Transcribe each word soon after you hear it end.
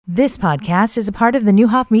This podcast is a part of the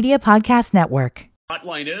Newhoff Media Podcast Network.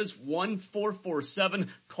 Hotline is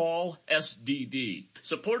 1-447-CALL-SDD.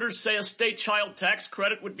 Supporters say a state child tax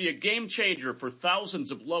credit would be a game changer for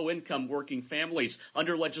thousands of low-income working families.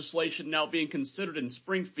 Under legislation now being considered in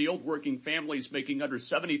Springfield, working families making under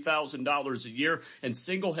 $70,000 a year and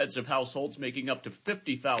single heads of households making up to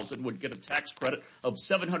 $50,000 would get a tax credit of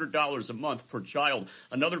 $700 a month per child.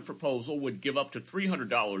 Another proposal would give up to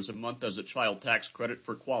 $300 a month as a child tax credit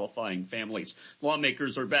for qualifying families.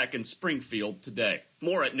 Lawmakers are back in Springfield today.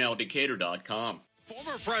 More at nowdecatur.com.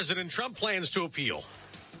 Former President Trump plans to appeal.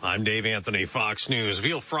 I'm Dave Anthony, Fox News.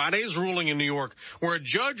 Appeal Friday's ruling in New York where a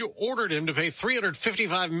judge ordered him to pay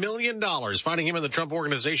 $355 million, finding him and the Trump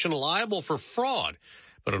organization liable for fraud.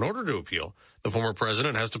 But in order to appeal, the former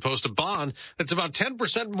president has to post a bond that's about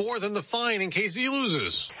 10% more than the fine in case he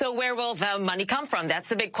loses. So where will the money come from? That's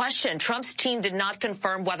the big question. Trump's team did not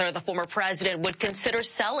confirm whether the former president would consider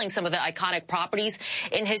selling some of the iconic properties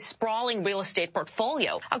in his sprawling real estate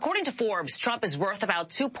portfolio. According to Forbes, Trump is worth about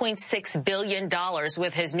 $2.6 billion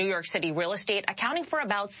with his New York City real estate accounting for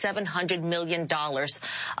about $700 million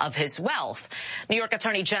of his wealth. New York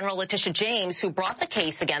Attorney General Letitia James, who brought the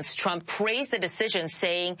case against Trump, praised the decision,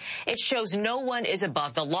 saying it shows no one is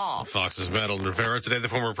above the law. Fox's Madeline Rivera. Today, the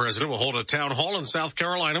former president will hold a town hall in South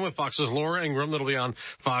Carolina with Fox's Laura Ingraham. That'll be on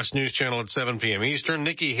Fox News Channel at 7 p.m. Eastern.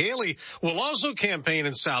 Nikki Haley will also campaign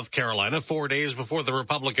in South Carolina 4 days before the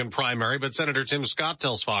Republican primary, but Senator Tim Scott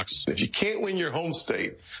tells Fox, if you can't win your home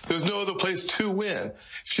state, there's no other place to win.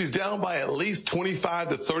 She's down by at least 25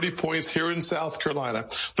 to 30 points here in South Carolina.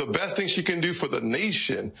 The best thing she can do for the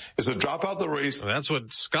nation is to drop out the race. That's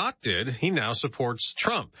what Scott did. He now supports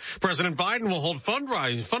Trump. President Biden will hold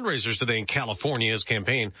fundraisers today in California. His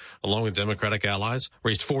campaign, along with Democratic allies,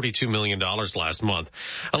 raised $42 million last month.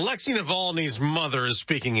 Alexei Navalny's mother is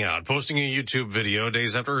speaking out, posting a YouTube video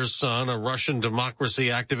days after her son, a Russian democracy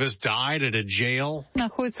activist, died at a jail. On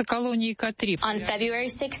February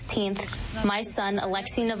 16th, my son,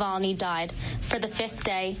 Alexei Navalny, died. For the 5th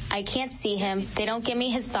day, I can't see him. They don't give me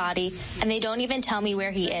his body, and they don't even tell me where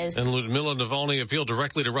he is. And Lyudmila Navalny appealed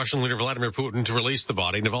directly to Russian leader Vladimir Putin to release the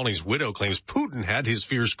body. Navalny's widow claims Putin had his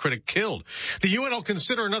fierce critic killed. The UN will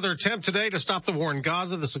consider another attempt today to stop the war in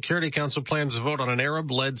Gaza. The Security Council plans to vote on an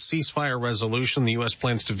Arab-led ceasefire resolution. The U.S.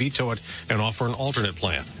 plans to veto it and offer an alternate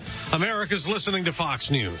plan. America's listening to Fox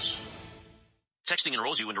News. Texting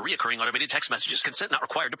enrolls you into reoccurring automated text messages. Consent not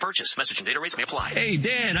required to purchase. Message and data rates may apply. Hey,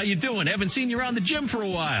 Dan, how you doing? Haven't seen you around the gym for a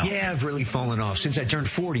while. Yeah, I've really fallen off. Since I turned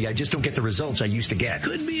 40, I just don't get the results I used to get.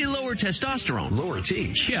 Could be lower testosterone. Lower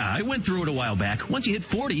T? Yeah, I went through it a while back. Once you hit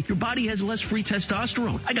 40, your body has less free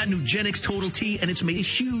testosterone. I got Nugenix Total T, and it's made a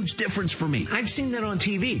huge difference for me. I've seen that on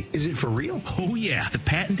TV. Is it for real? Oh, yeah. The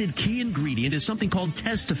patented key ingredient is something called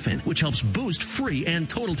Testofen, which helps boost free and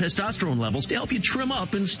total testosterone levels to help you trim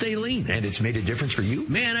up and stay lean. And it's made a difference for you?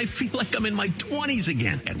 Man, I feel like I'm in my 20s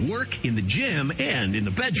again, at work, in the gym, and in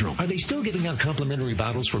the bedroom. Are they still giving out complimentary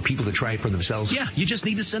bottles for people to try it for themselves? Yeah, you just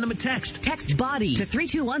need to send them a text. Text BODY to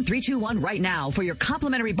 321-321 right now for your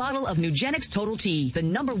complimentary bottle of Nugenix Total T, the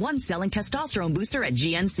 #1 selling testosterone booster at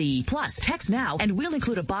GNC. Plus, text now and we'll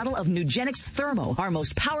include a bottle of Nugenix Thermo, our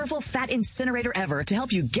most powerful fat incinerator ever, to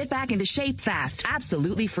help you get back into shape fast,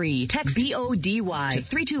 absolutely free. Text BODY to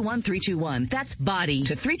 321-321. That's BODY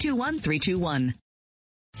to 321-321.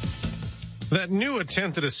 That new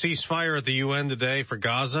attempt at a ceasefire at the UN today for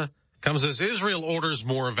Gaza comes as Israel orders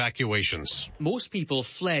more evacuations. Most people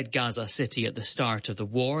fled Gaza City at the start of the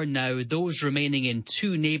war. Now those remaining in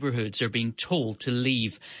 2 neighborhoods are being told to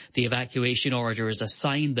leave. The evacuation order is a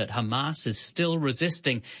sign that Hamas is still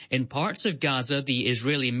resisting. In parts of Gaza, the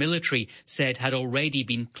Israeli military said had already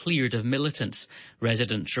been cleared of militants.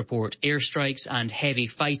 Residents report airstrikes and heavy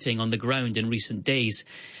fighting on the ground in recent days.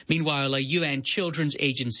 Meanwhile, a UN Children's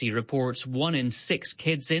Agency reports 1 in 6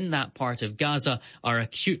 kids in that part of Gaza are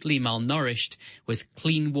acutely malnourished. With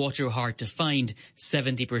clean water hard to find,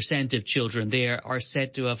 70% of children there are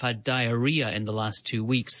said to have had diarrhea in the last 2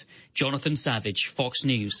 weeks. Jonathan Savage, Fox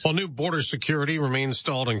News. While new border security remains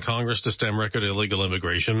stalled in Congress to stem record illegal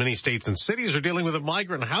immigration, many states and cities are dealing with a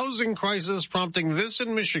migrant housing crisis, prompting this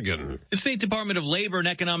in Michigan. The State Department of Labor and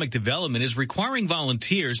Economic Development is requiring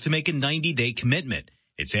volunteers to make a 90-day commitment.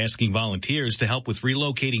 It's asking volunteers to help with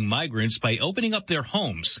relocating migrants by opening up their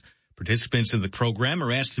homes. Participants in the program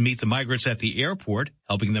are asked to meet the migrants at the airport,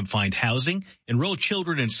 helping them find housing, enroll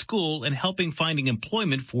children in school, and helping finding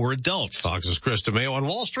employment for adults. Fox's Chris DeMeo. On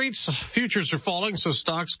Wall Street, futures are falling, so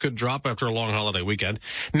stocks could drop after a long holiday weekend.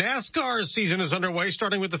 NASCAR's season is underway,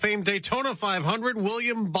 starting with the famed Daytona 500.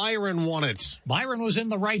 William Byron won it. Byron was in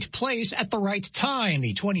the right place at the right time.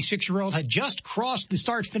 The 26-year-old had just crossed the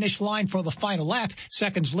start-finish line for the final lap.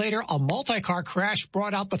 Seconds later, a multi-car crash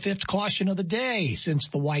brought out the fifth caution of the day. Since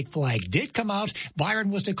the white flag did come out,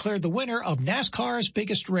 Byron was declared the winner of NASCAR's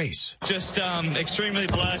biggest race. Just extremely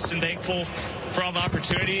blessed and thankful for all the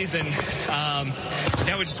opportunities, and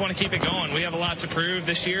we just want to keep it going. We have a lot to prove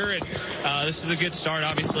this year, and this is a good start,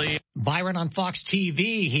 obviously. Byron on Fox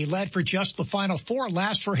TV. He led for just the final 4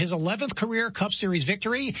 laps for his 11th career Cup Series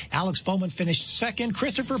victory. Alex Bowman finished second.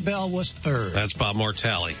 Christopher Bell was third. That's Bob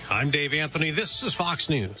Mortelli. I'm Dave Anthony. This is Fox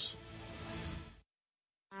News.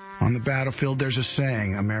 On the battlefield, there's a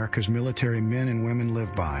saying America's military men and women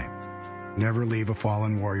live by. Never leave a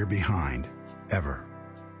fallen warrior behind, ever.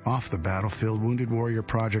 Off the battlefield, Wounded Warrior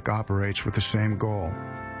Project operates with the same goal.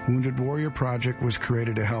 Wounded Warrior Project was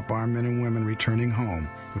created to help our men and women returning home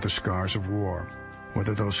with the scars of war,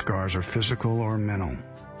 whether those scars are physical or mental.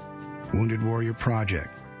 Wounded Warrior Project.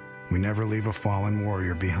 We never leave a fallen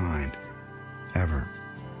warrior behind, ever.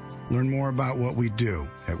 Learn more about what we do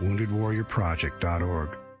at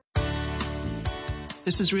woundedwarriorproject.org.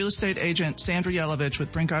 This is real estate agent Sandra Yelovich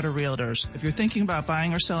with Brinkarter Realtors. If you're thinking about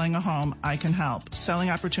buying or selling a home, I can help. Selling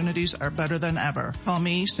opportunities are better than ever. Call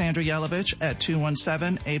me, Sandra Yelovich, at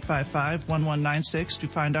 217-855-1196 to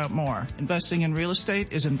find out more. Investing in real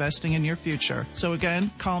estate is investing in your future. So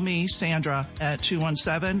again, call me, Sandra, at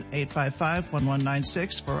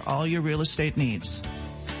 217-855-1196 for all your real estate needs.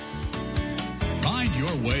 Find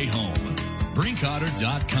your way home.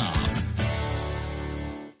 Brinkarter.com.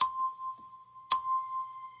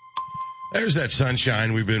 There's that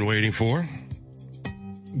sunshine we've been waiting for.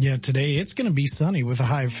 Yeah, today it's going to be sunny with a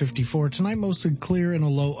high of 54. Tonight mostly clear and a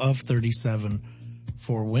low of 37.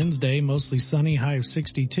 For Wednesday, mostly sunny, high of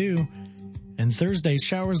 62. And Thursday,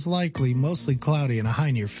 showers likely, mostly cloudy and a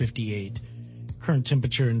high near 58. Current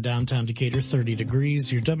temperature in downtown Decatur, 30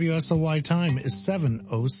 degrees. Your WSOY time is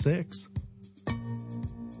 7:06.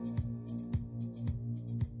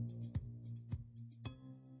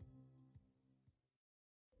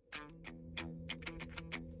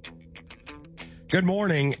 Good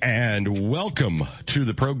morning and welcome to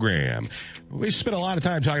the program. We spent a lot of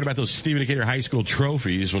time talking about those Stephen Decatur High School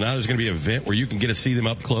trophies. Well, now there's going to be an event where you can get to see them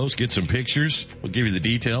up close, get some pictures. We'll give you the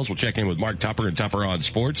details. We'll check in with Mark Tupper and Tupper on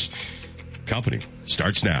Sports. Company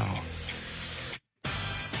starts now.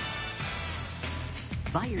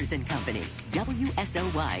 Byers and Company,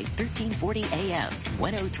 WSOY 1340 AM,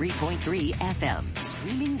 103.3 FM,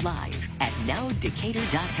 streaming live at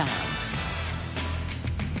nowdecatur.com.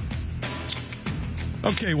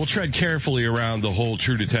 Okay, we'll tread carefully around the whole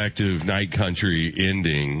True Detective Night Country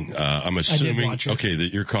ending. I'm assuming, okay, that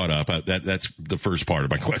you're caught up. That's the first part of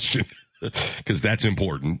my question, because that's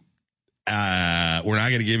important. We're not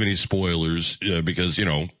going to give any spoilers because,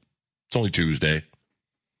 it's only Tuesday.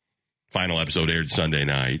 Final episode aired Sunday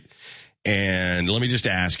night. And let me just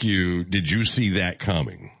ask you, did you see that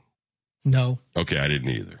coming? No. Okay, I didn't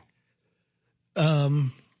either. I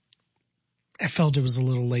felt it was a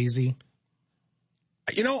little lazy.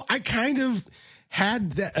 I kind of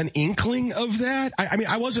had an inkling of that. I mean,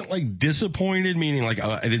 I wasn't like disappointed, meaning like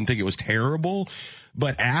I didn't think it was terrible,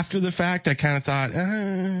 but after the fact, I kind of thought,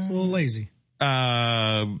 a little lazy.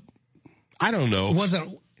 I don't know. It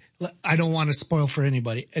wasn't. I don't want to spoil for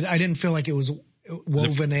anybody. I didn't feel like it was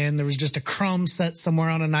woven in. There was just a crumb set somewhere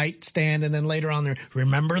on a nightstand, and then later on there,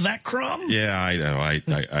 remember that crumb? Yeah, I know. I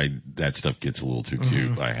that stuff gets a little too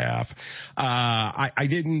cute by half.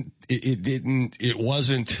 It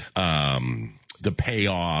wasn't the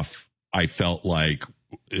payoff I felt like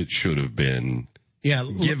it should have been. Yeah,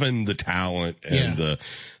 given the talent and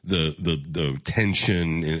the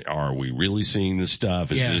tension. Are we really seeing this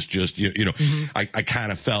stuff? Is this just I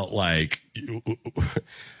kind of felt like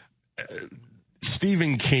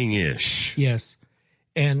Stephen King-ish. Yes.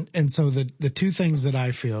 And so the two things that I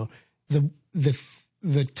feel, the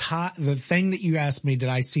thing that you asked me, did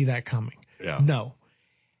I see that coming? Yeah. No.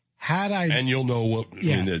 Had I, and you'll know what,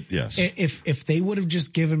 yes. If they would have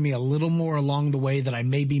just given me a little more along the way that I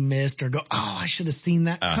maybe missed or go, I should have seen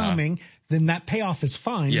that coming, then that payoff is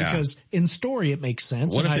fine because in story it makes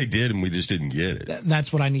sense. What if they did and we just didn't get it?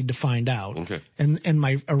 That's what I need to find out. Okay. And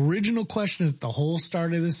my original question at the whole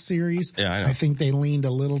start of this series, I think they leaned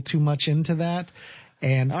a little too much into that.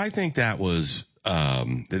 And I think that was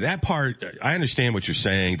that part, I understand what you're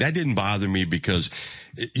saying. That didn't bother me because,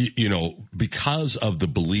 because of the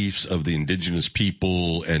beliefs of the indigenous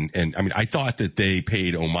people. And I mean, I thought that they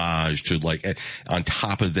paid homage to, like, on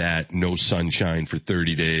top of that, no sunshine for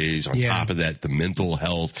 30 days. On top of that, the mental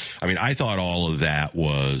health. I mean, I thought all of that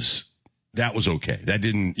was okay. That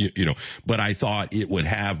didn't, but I thought it would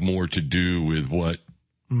have more to do with what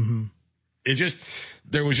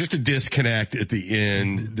there was just a disconnect at the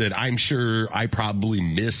end that I'm sure I probably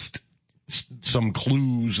missed some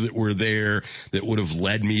clues that were there that would have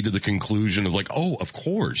led me to the conclusion of, like, oh, of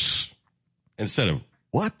course, instead of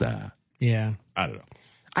what the? Yeah. I don't know.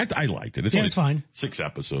 I liked it. It's fine. 6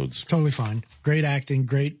 episodes. Totally fine. Great acting,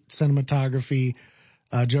 great cinematography.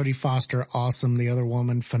 Jodie Foster, awesome. The other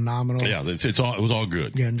woman, phenomenal. Yeah, it was all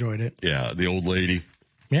good. Yeah, enjoyed it. Yeah, the old lady.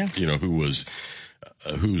 Yeah. Who's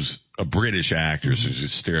a British actress, is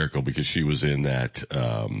hysterical because she was in that,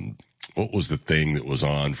 what was the thing that was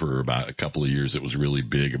on for about a couple of years that was really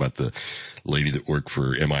big about the lady that worked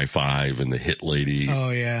for MI5 and the hit lady? Oh,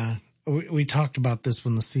 yeah. We talked about this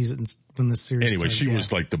when the series Anyway, started. she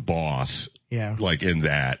was like the boss. Yeah. Like in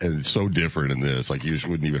that, and it's so different in this. Like you just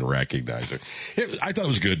wouldn't even recognize her. I thought it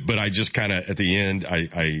was good, but I just kind of, at the end,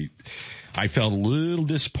 I felt a little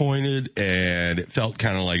disappointed, and it felt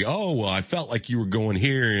kind of like, oh, well, I felt like you were going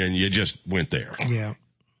here and you just went there. Yeah.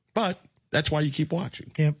 But that's why you keep watching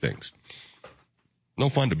things. No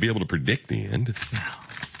fun to be able to predict the end.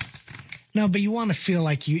 No, but you want to feel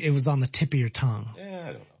like it was on the tip of your tongue. Yeah, I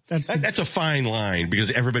don't know. That's a fine line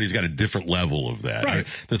because everybody's got a different level of that. Right.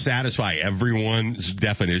 To satisfy everyone's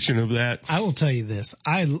definition of that. I will tell you this.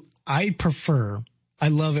 I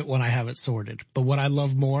love it when I have it sorted, but what I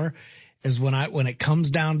love more is when it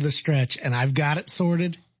comes down to the stretch and I've got it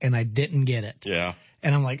sorted and I didn't get it. Yeah.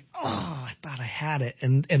 And I'm like, oh, I thought I had it.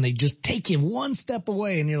 And they just take you one step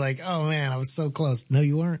away and you're like, oh man, I was so close. No,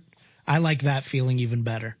 you weren't. I like that feeling even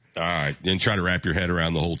better. All right. And try to wrap your head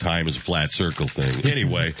around the whole time as a flat circle thing.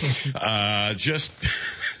 Anyway, I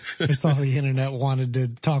saw the internet wanted to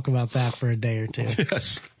talk about that for a day or two.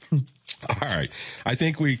 Yes. All right. I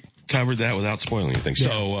think we covered that without spoiling anything. Yeah.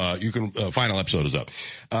 So, you can, final episode is up.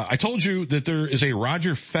 I told you that there is a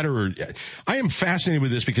Roger Federer. I am fascinated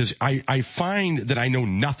with this because I find that I know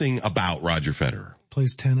nothing about Roger Federer.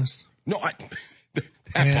 Plays tennis. No,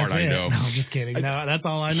 that part I know. No, I'm just kidding. No, that's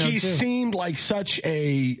all I know. He seemed like such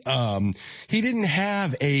a, he didn't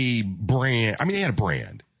have a brand. I mean, he had a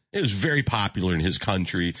brand. It was very popular in his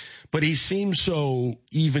country, but he seemed so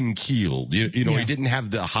even keeled. He didn't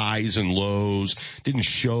have the highs and lows, didn't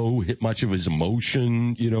show much of his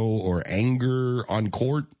emotion, or anger on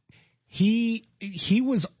court. He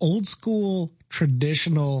was old school,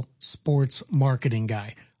 traditional sports marketing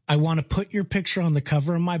guy. I want to put your picture on the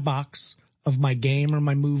cover of my box of my game or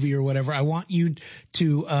my movie or whatever. I want you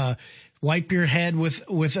to, wipe your head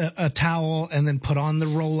with a towel and then put on the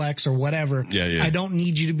Rolex or whatever. Yeah. I don't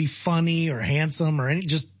need you to be funny or handsome or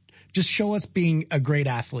just show us being a great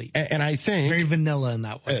athlete. And I think very vanilla in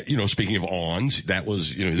that way. Speaking of ons, that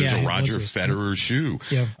was, there's a Roger Federer shoe.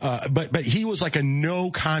 Yeah. But he was like a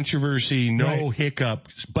no controversy, no hiccup,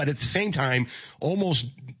 but at the same time, almost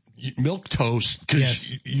milquetoast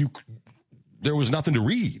because there was nothing to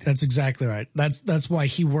read. That's exactly right. That's why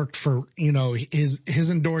he worked for,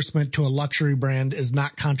 his endorsement to a luxury brand is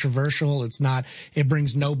not controversial. It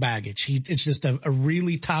brings no baggage. It's just a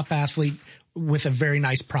really top athlete with a very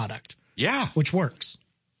nice product. Yeah. Which works.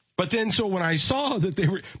 But then, so when I saw that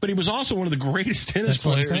but he was also one of the greatest tennis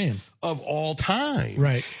players of all time.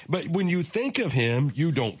 Right. But when you think of him,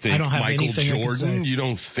 you don't think Michael Jordan, you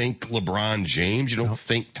don't think LeBron James, you don't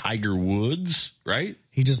think Tiger Woods, right?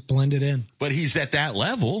 He just blended in. But he's at that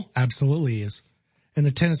level. Absolutely he is. In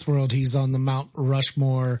the tennis world, he's on the Mount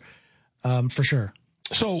Rushmore, for sure.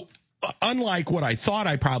 So, unlike what I thought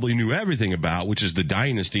I probably knew everything about, which is the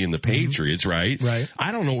dynasty and the Patriots, right? Right.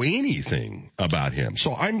 I don't know anything about him.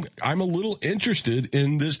 So I'm a little interested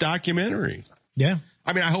in this documentary. Yeah.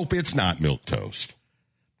 I mean, I hope it's not milquetoast.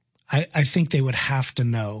 I think they would have to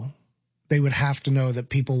know. They would have to know that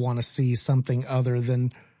people want to see something other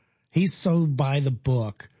than he's so by the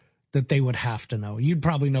book that they would have to know. You'd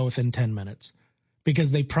probably know within 10 minutes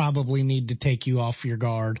because they probably need to take you off your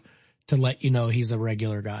guard to let you know he's a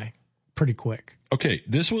regular guy. Pretty quick. Okay,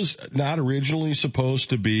 this was not originally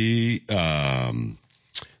supposed to be,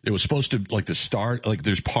 it was supposed to, like, the start, like,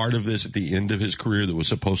 there's part of this at the end of his career that was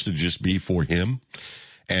supposed to just be for him.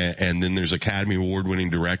 And then there's Academy Award winning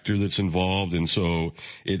director that's involved. And so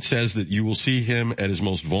it says that you will see him at his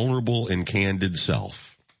most vulnerable and candid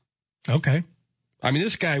self. Okay. I mean,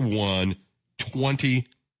 this guy won 20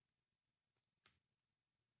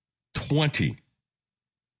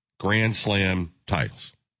 Grand Slam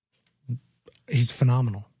titles. He's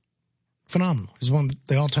phenomenal. Phenomenal. He's one of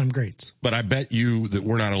the all-time greats. But I bet you that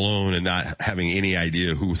we're not alone in not having any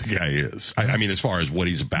idea who the guy is. I mean, as far as what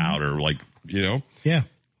he's about or like, you know? Yeah.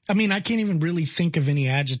 I mean, I can't even really think of any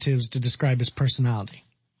adjectives to describe his personality.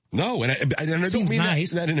 No, and I don't mean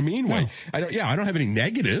nice. that in a mean way. I don't have any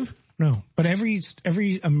negative. No, but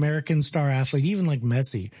every American star athlete, even like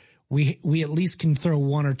Messi, we at least can throw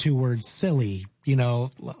one or two words: silly,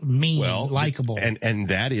 mean, likable. And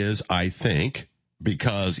that is, I think,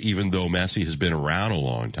 because even though Messi has been around a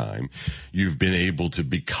long time, you've been able to,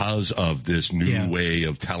 because of this new way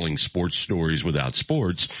of telling sports stories without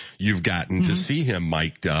sports, you've gotten to see him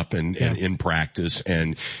mic'd up and in practice.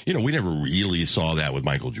 And, we never really saw that with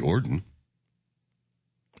Michael Jordan.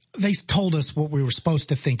 They told us what we were supposed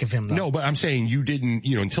to think of him, though. No, but I'm saying you didn't,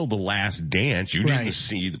 until The Last Dance, you didn't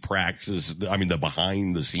see the practice, the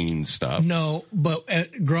behind the scenes stuff. No, but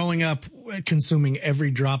growing up, consuming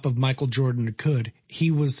every drop of Michael Jordan could,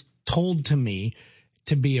 he was told to me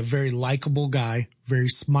to be a very likable guy, very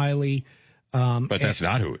smiley. But that's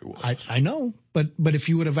not who it was. I know, but if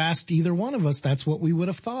you would have asked either one of us, that's what we would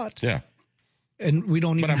have thought. Yeah. And we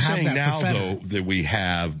don't even have that. But I'm saying now, for Federer. though, that we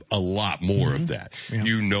have a lot more of that. Yeah.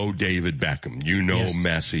 David Beckham.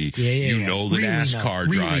 Messi. Yeah. The really NASCAR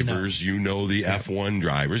drivers. The F1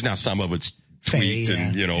 drivers. Now, some of it's tweaked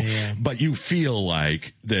but you feel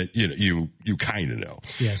like that, you kind of know.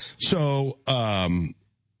 Yes. So,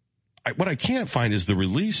 what I can't find is the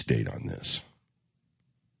release date on this.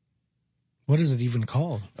 What is it even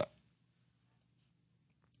called?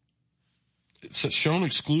 It's shown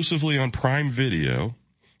exclusively on Prime Video.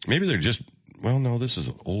 Maybe they're just, no, this is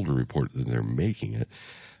an older report than they're making it.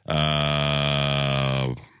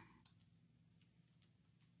 I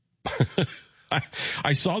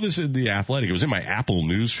saw this in The Athletic. It was in my Apple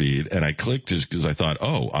news feed, and I clicked just because I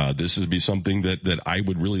thought, this would be something that I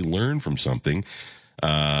would really learn from something.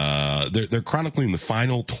 They're chronicling the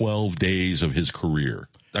final 12 days of his career.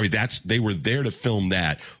 I mean, they were there to film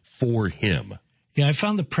that for him. Yeah, I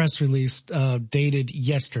found the press release dated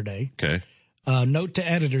yesterday. Okay. Note to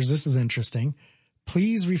editors, this is interesting.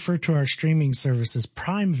 Please refer to our streaming service as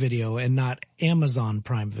Prime Video and not Amazon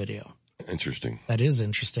Prime Video. Interesting. That is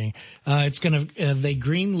interesting. They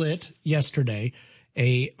greenlit yesterday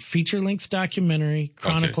a feature-length documentary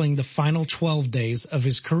chronicling the final 12 days of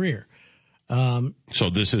his career. So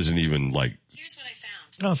this isn't even like... Here's what I found.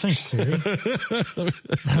 Oh, thanks, Siri.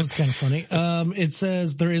 That was kind of funny. It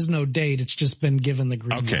says there is no date. It's just been given the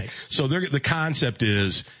green light. Okay. So the concept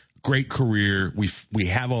is great career. We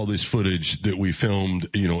have all this footage that we filmed,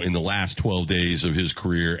 in the last 12 days of his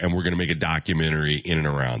career, and we're going to make a documentary in and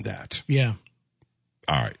around that. Yeah.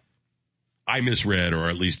 All right. I misread, or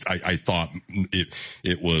at least I thought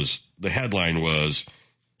it was, the headline was,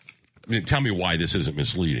 tell me why this isn't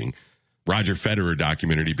misleading. Roger Federer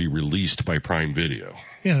documentary be released by Prime Video.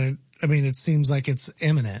 Yeah, I mean, it seems like it's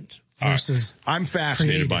imminent versus I'm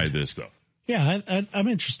fascinated by this, though. Yeah, I'm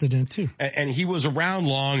interested in it, too. And he was around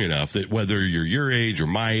long enough that whether you're your age or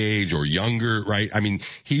my age or younger, right? I mean,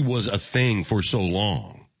 he was a thing for so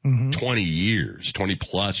long. 20 years, 20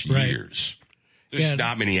 plus years. There's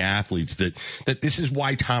not many athletes that this is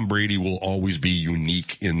why Tom Brady will always be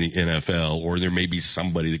unique in the NFL, or there may be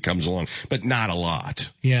somebody that comes along, but not a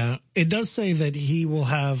lot. Yeah. It does say that he will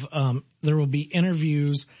have, there will be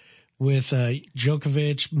interviews with,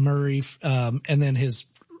 Djokovic, Murray, and then his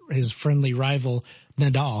friendly rival,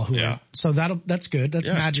 Nadal. So that's good. That's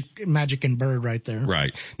Magic and Bird right there.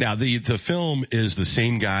 Right. Now, the film is the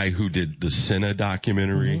same guy who did the Senna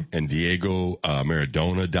documentary and Diego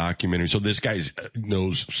Maradona documentary. So this guy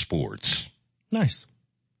knows sports. Nice.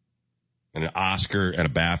 And an Oscar and a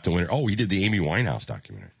BAFTA winner. Oh, he did the Amy Winehouse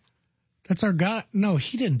documentary. That's our guy. No,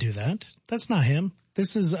 he didn't do that. That's not him.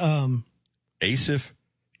 This is, Asif?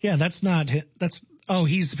 Yeah, that's not him.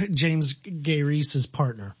 He's James Gay Reese's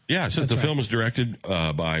partner. Yeah, so the film is directed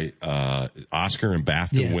by Oscar and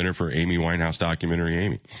BAFTA winner for Amy Winehouse documentary,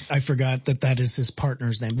 Amy. I forgot that is his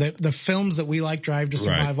partner's name. The films that we like, Drive to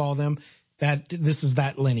Survive, all them, this is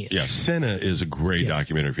that lineage. Yeah, Senna is a great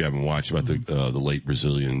documentary if you haven't watched, about the late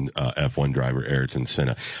Brazilian F1 driver Ayrton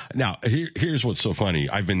Senna. Now, here's what's so funny.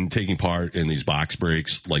 I've been taking part in these box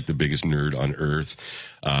breaks like the biggest nerd on earth.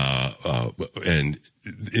 And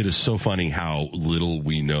it is so funny how little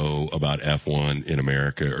we know about F1 in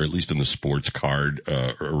America, or at least in the sports card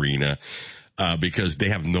arena, because they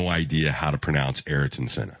have no idea how to pronounce Ayrton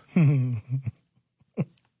Senna.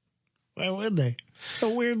 Why would they? It's a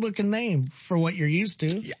weird looking name for what you're used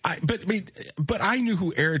to. Yeah, but I knew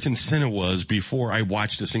who Ayrton Senna was before I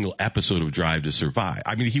watched a single episode of Drive to Survive.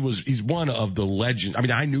 I mean, he's one of the legends. I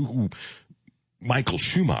mean, I knew who Michael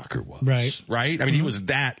Schumacher was. Right? I mean, he was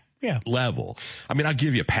that level. I mean, I'll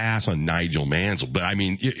give you a pass on Nigel Mansell, but I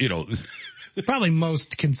mean, you know. Probably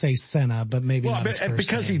most can say Senna, but maybe not his first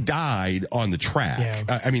because name. he died on the track.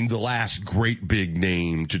 Yeah. I mean, the last great big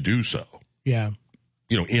name to do so. Yeah.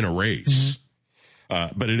 You know, in a race.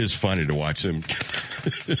 But it is funny to watch him.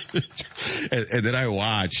 and then I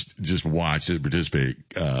watched and participate,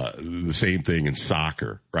 the same thing in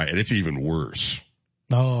soccer, right? And it's even worse.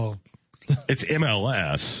 Oh. It's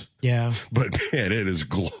MLS. Yeah. But man, it is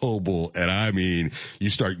global. And I mean, you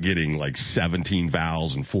start getting like 17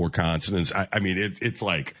 vowels and 4 consonants. I mean, it's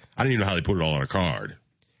like, I don't even know how they put it all on a card.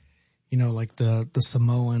 You know, like the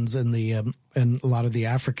Samoans and and a lot of the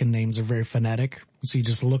African names are very phonetic. So you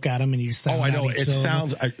just look at them and you sound. Oh, I know. It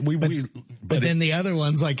sounds. But then the other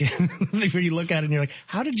ones, like when you look at it and you're like,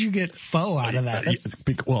 how did you get faux out of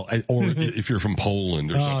that? Well, or if you're from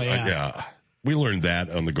Poland or something. Yeah. We learned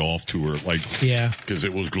that on the golf tour, because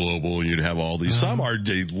it was global and you'd have all these. Some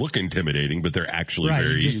they look intimidating, but they're actually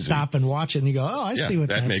very you just easy. Stop and watch it and you go, oh, I see what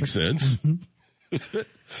that makes sense.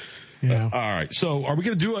 Yeah. All right. So are we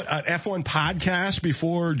going to do an F1 podcast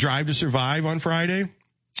before Drive to Survive on Friday?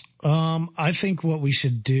 I think what we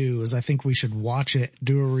should do is we should watch it,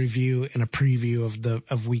 do a review and a preview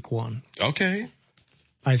of week 1. Okay.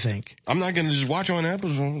 I think. I'm not going to just watch one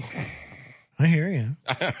episode. I hear you.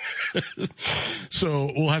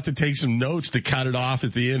 So we'll have to take some notes to cut it off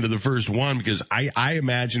at the end of the first one, because I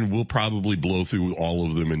imagine we'll probably blow through all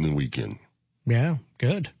of them in the weekend. Yeah.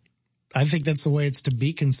 Good. I think that's the way it's to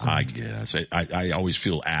be consumed. I guess. I always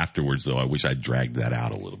feel afterwards, though, I wish I'd dragged that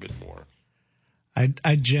out a little bit more.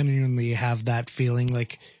 I genuinely have that feeling,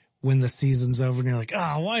 like when the season's over and you're like,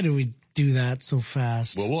 oh, why do we do that so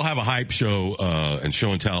fast? Well, we'll have a hype show and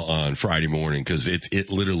show and tell on Friday morning, because it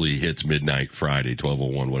literally hits midnight Friday,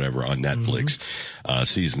 12:01, whatever, on Netflix.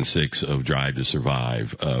 Season 6 of Drive to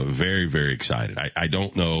Survive. Very, very excited. I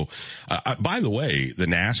don't know. By the way, the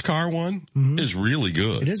NASCAR one is really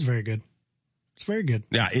good. It is very good. It's very good.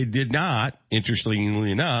 Now, it did not,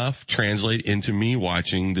 interestingly enough, translate into me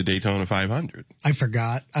watching the Daytona 500. I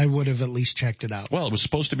forgot. I would have at least checked it out. Well, it was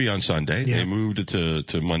supposed to be on Sunday. Yeah. They moved it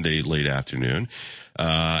to Monday late afternoon.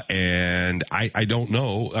 And I don't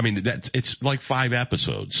know. I mean, it's like 5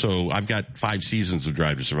 episodes. So I've got 5 seasons of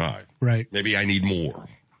Drive to Survive. Right. Maybe I need more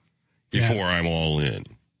before I'm all in.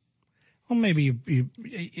 Well, maybe you,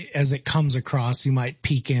 as it comes across, you might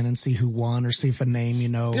peek in and see who won or see if a name, you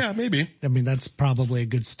know. Yeah, maybe. I mean, that's probably a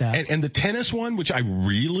good step. And the tennis one, which I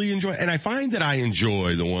really enjoy, and I find that I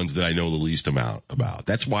enjoy the ones that I know the least amount about.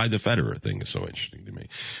 That's why the Federer thing is so interesting to me.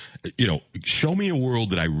 You know, show me a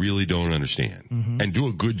world that I really don't understand and do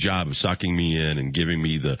a good job of sucking me in and giving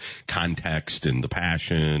me the context and the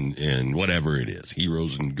passion and whatever it is,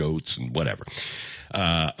 heroes and goats and whatever.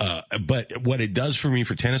 But what it does for me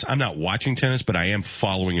for tennis, I'm not watching tennis, but I am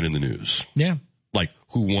following it in the news. Yeah. Like,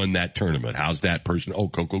 who won that tournament? How's that person? Oh,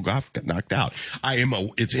 Coco Gauff got knocked out.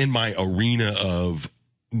 It's in my arena of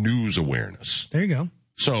news awareness. There you go.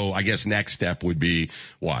 So I guess next step would be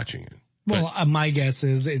watching it. Well, my guess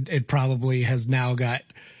is it probably has now got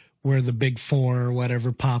where the big 4 or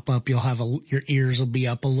whatever pop up. You'll have your ears will be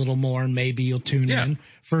up a little more and maybe you'll tune in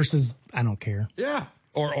versus I don't care. Yeah.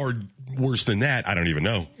 Or worse than that, I don't even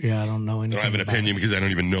know. Yeah, I don't know anything. I don't have an opinion because I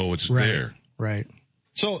don't even know it's there. Right.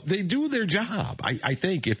 So they do their job. I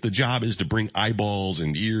think if the job is to bring eyeballs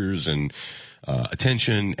and ears and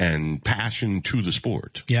attention and passion to the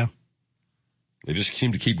sport. Yeah. They just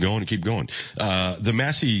seem to keep going and keep going. The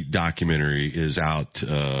Messi documentary is out,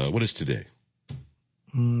 what is today?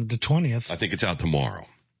 The 20th. I think it's out tomorrow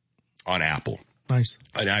on Apple. Nice.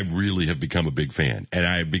 And I really have become a big fan. And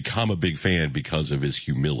I have become a big fan because of his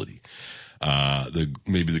humility.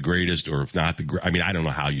 Maybe the greatest, or if not I mean, I don't know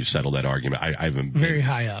how you settle that argument. I haven't. Very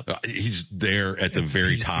high up. He's there at the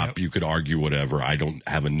very top. Yep. You could argue whatever. I don't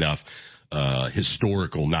have enough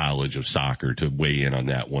historical knowledge of soccer to weigh in on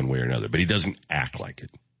that one way or another, but he doesn't act like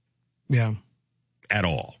it. Yeah. At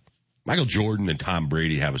all. Michael Jordan and Tom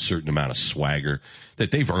Brady have a certain amount of swagger that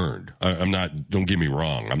they've earned. Don't get me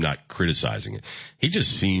wrong. I'm not criticizing it. He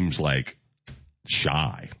just seems like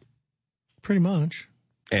shy. Pretty much.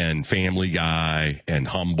 And family guy and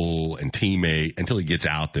humble and teammate until he gets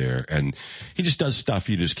out there, and he just does stuff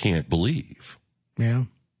you just can't believe. Yeah.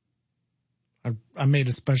 I made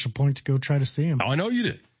a special point to go try to see him. Oh, I know you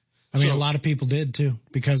did. I mean, a lot of people did too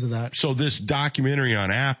because of that. So this documentary on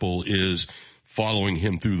Apple is following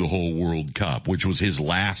him through the whole World Cup, which was his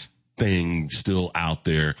last thing still out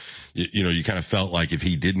there. You kind of felt like if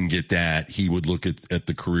he didn't get that, he would look at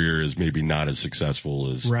the career as maybe not as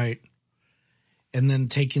successful as. Right. And then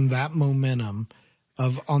taking that momentum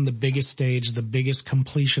of on the biggest stage, the biggest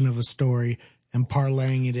completion of a story, and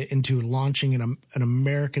parlaying it into launching an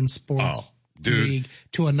American sports league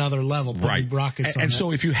to another level. Right. Rockets and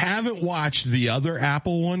so if you haven't watched the other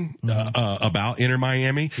Apple one about Inter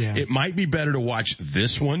Miami, it might be better to watch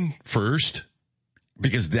this one first,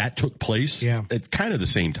 because that took place at kind of the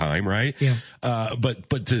same time, right? Yeah.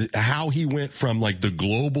 But to how he went from like the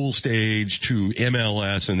global stage to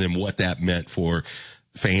MLS, and then what that meant for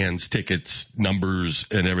fans, tickets, numbers,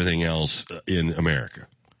 and everything else in America.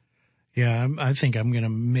 Yeah, I think I'm going to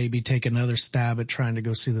maybe take another stab at trying to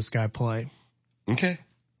go see this guy play. Okay.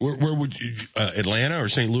 Where would you, Atlanta or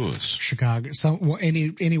St. Louis? Chicago,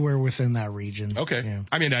 anywhere within that region. Okay. Yeah.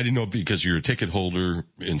 I mean, I didn't know because you're a ticket holder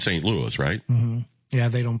in St. Louis, right? Mm-hmm. Yeah,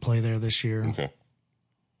 they don't play there this year. Okay.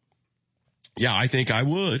 Yeah, I think I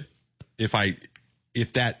would if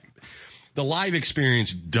the live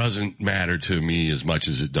experience doesn't matter to me as much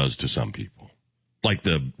as it does to some people. Like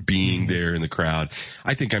the being there in the crowd.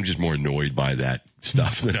 I think I'm just more annoyed by that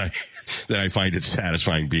stuff than I find it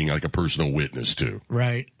satisfying being like a personal witness to.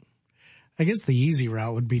 Right. I guess the easy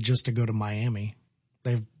route would be just to go to Miami.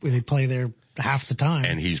 They play there half the time.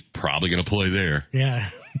 And he's probably going to play there. Yeah.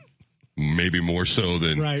 Maybe more so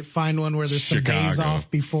than right. Find one where there's Chicago. Some days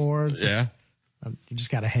off before. Yeah. You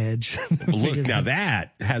just got to hedge. Look, now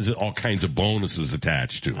that has all kinds of bonuses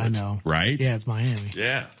attached to it. I know. Right? Yeah, it's Miami.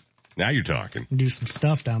 Yeah. Now you're talking. Do some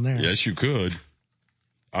stuff down there. Yes, you could.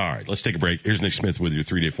 All right, let's take a break. Here's Nick Smith with your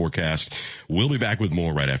 3-day forecast. We'll be back with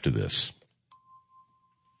more right after this.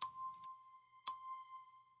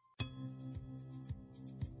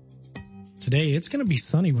 Today, it's going to be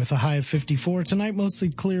sunny with a high of 54. Tonight, mostly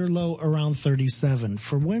clear, low around 37.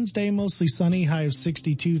 For Wednesday, mostly sunny, high of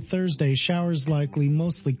 62. Thursday, showers likely,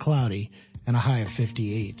 mostly cloudy, and a high of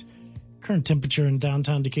 58. Current temperature in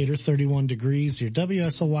downtown Decatur, 31 degrees. Your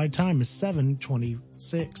WSOY time is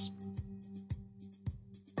 7:26.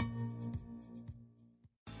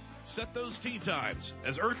 Set those tee times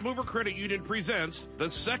as Earth Mover Credit Union presents the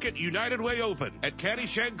second United Way Open at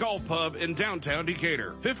Caddyshack Golf Pub in downtown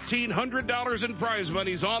Decatur. $1,500 in prize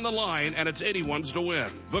money's on the line, and it's anyone's to win.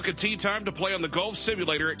 Book a tee time to play on the golf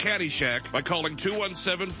simulator at Caddyshack by calling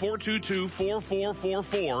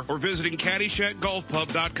 217-422-4444 or visiting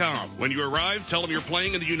CaddyshackGolfPub.com. When you arrive, tell them you're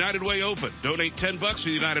playing in the United Way Open. Donate $10 to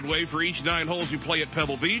the United Way for each 9 holes you play at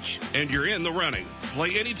Pebble Beach, and you're in the running.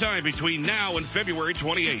 Play anytime between now and February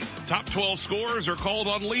 28th. Top 12 scorers are called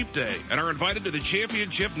on Leap Day and are invited to the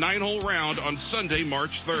championship 9-hole round on Sunday,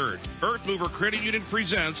 March 3rd. Earth Mover Credit Union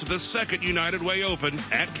presents the second United Way Open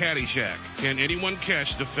at Caddyshack. Can anyone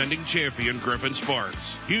catch defending champion Griffin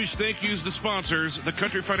Sparks? Huge thank yous to sponsors, the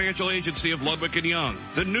Country Financial Agency of Ludwig & Young,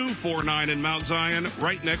 the new 4-9 in Mount Zion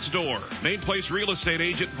right next door, Main Place Real Estate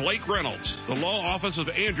Agent Blake Reynolds, the Law Office of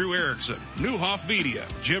Andrew Erickson, Newhoff Media,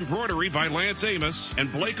 Jim Brodery by Lance Amos,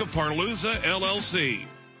 and Blake of Parluza, LLC.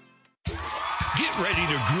 Get ready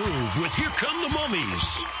to groove with Here Come the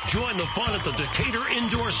Mummies. Join the fun at the Decatur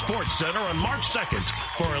Indoor Sports Center on March 2nd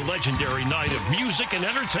for a legendary night of music and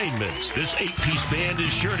entertainment. This 8-piece band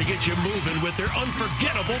is sure to get you moving with their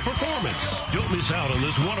unforgettable performance. Don't miss out on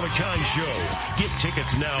this one-of-a-kind show. Get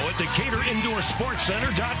tickets now at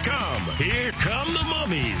DecaturIndoorSportsCenter.com. Here come the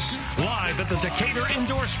Mummies, live at the Decatur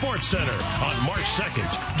Indoor Sports Center on March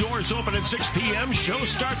 2nd. Doors open at 6 p.m. Show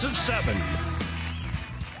starts at 7.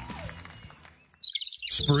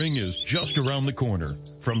 Spring is just around the corner.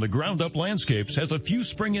 From the Ground Up Landscapes has a few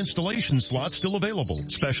spring installation slots still available,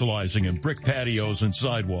 specializing in brick patios and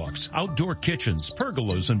sidewalks, outdoor kitchens,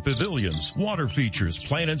 pergolas and pavilions, water features,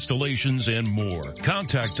 plant installations, and more.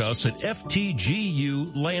 Contact us at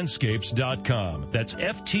ftgulandscapes.com. That's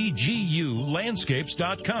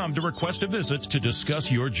ftgulandscapes.com to request a visit to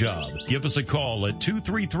discuss your job. Give us a call at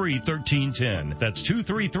 233-1310. That's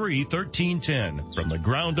 233-1310. From the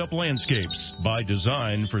Ground Up Landscapes, by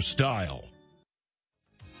design for style.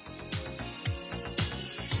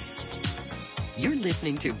 You're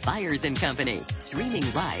listening to Byers and Company, streaming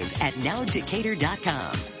live at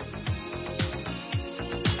nowdecatur.com.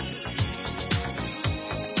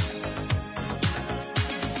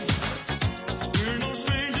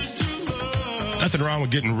 Nothing wrong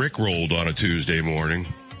with getting rickrolled on a Tuesday morning.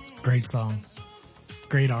 Great song.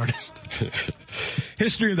 Great artist.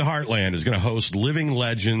 History of the Heartland is going to host living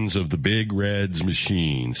legends of the Big Reds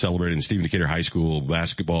machine, celebrating Stephen Decatur High School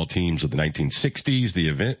basketball teams of the 1960s. The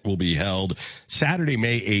event will be held Saturday,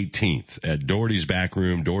 May 18th at Doherty's Back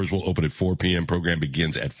Room. Doors will open at 4 p.m. Program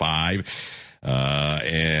begins at 5.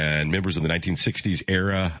 And members of the 1960s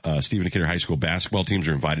era Stephen Decatur High School basketball teams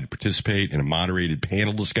are invited to participate in a moderated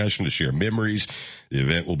panel discussion to share memories. The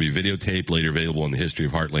event will be videotaped, later available on the History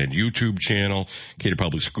of Heartland YouTube channel. Decatur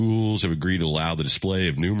Public Schools have agreed to allow the display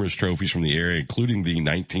of numerous trophies from the area, including the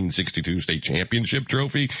 1962 state championship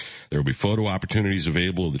trophy. There will be photo opportunities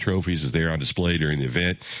available of the trophies as they are on display during the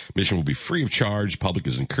event. Admission will be free of charge. The public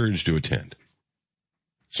is encouraged to attend.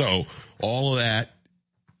 So all of that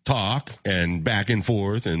talk and back and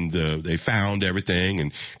forth, and they found everything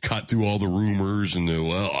and cut through all the rumors and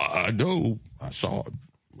I know, I saw it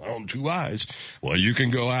with my own two eyes. Well, you can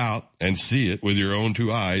go out and see it with your own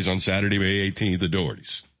two eyes on Saturday, May 18th at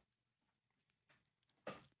Doherty's.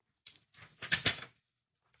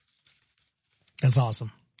 That's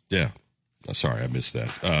awesome. Yeah. Sorry, I missed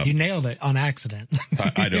that. You nailed it on accident.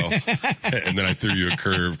 I know. And then I threw you a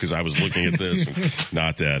curve because I was looking at this. And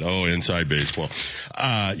not that. Oh, inside baseball.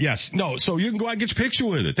 Yes. No. So you can go out and get your picture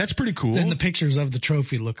with it. That's pretty cool. And the pictures of the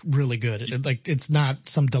trophy look really good. It's not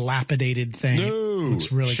some dilapidated thing. No. It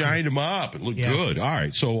looks really shined them up. It looked good. All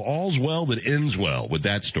right. So all's well that ends well with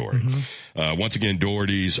that story. Mm-hmm. Once again,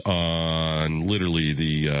 Doherty's on literally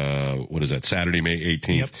the, Saturday, May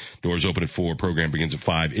 18th. Yep. Doors open at 4. Program begins at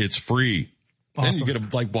 5. It's free. Awesome. Then you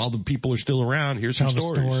get while the people are still around, here's some stories.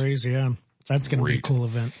 Tell the stories, yeah. That's going to be a cool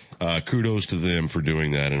event. Kudos to them for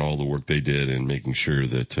doing that and all the work they did and making sure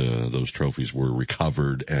that those trophies were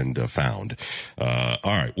recovered and found. All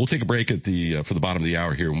right, we'll take a break at for the bottom of the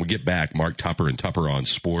hour here. When we get back, Mark Tupper and Tupper on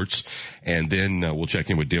Sports, and then we'll check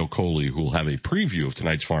in with Dale Coley, who will have a preview of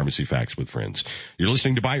tonight's Pharmacy Facts with Friends. You're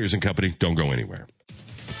listening to Byers and Company. Don't go anywhere.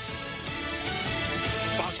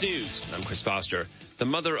 Fox News. I'm Chris Foster. The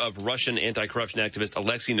mother of Russian anti-corruption activist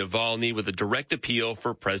Alexei Navalny with a direct appeal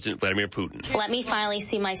for President Vladimir Putin. Let me finally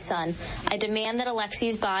see my son. I demand that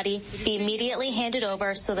Alexei's body be immediately handed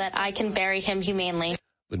over so that I can bury him humanely.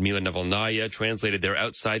 Ludmila Navalnaya translated there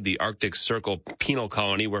outside the Arctic Circle penal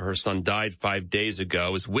colony where her son died 5 days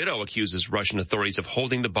ago. His widow accuses Russian authorities of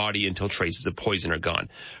holding the body until traces of poison are gone.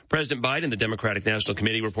 President Biden and the Democratic National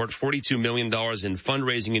Committee report $42 million in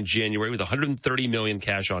fundraising in January with $130 million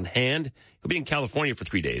cash on hand. He'll be in California for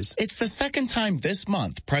 3 days. It's the second time this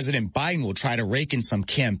month President Biden will try to rake in some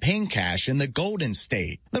campaign cash in the Golden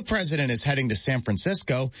State. The president is heading to San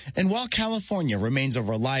Francisco, and while California remains a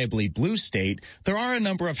reliably blue state, there are a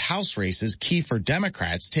number of House races key for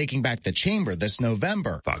Democrats taking back the chamber this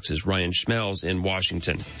November. Fox's Ryan Schmelz in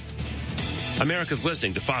Washington. America's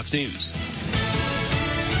listening to Fox News.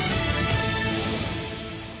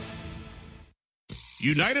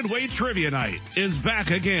 United Way Trivia Night is back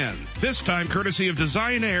again. This time courtesy of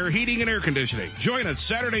Design Air Heating and Air Conditioning. Join us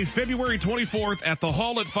Saturday, February 24th at the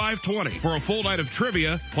Hall at 520 for a full night of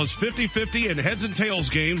trivia plus 50-50 and heads and tails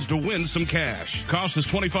games to win some cash. Cost is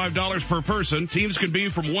 $25 per person. Teams can be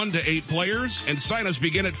from 1 to 8 players and sign-ups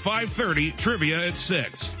begin at 5:30, trivia at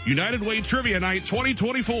 6. United Way Trivia Night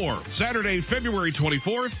 2024. Saturday, February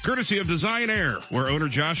 24th, courtesy of Design Air, where owner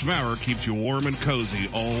Josh Maurer keeps you warm and cozy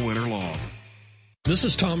all winter long. This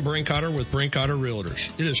is Tom Brinkotter with Brinkotter Realtors.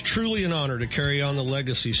 It is truly an honor to carry on the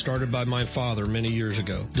legacy started by my father many years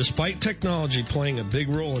ago. Despite technology playing a big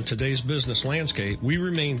role in today's business landscape, we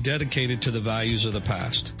remain dedicated to the values of the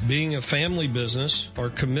past. Being a family business,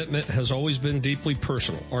 our commitment has always been deeply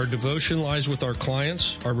personal. Our devotion lies with our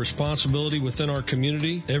clients, our responsibility within our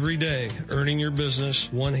community, every day, earning your business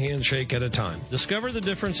one handshake at a time. Discover the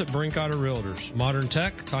difference at Brinkotter Realtors. Modern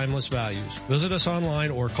tech, timeless values. Visit us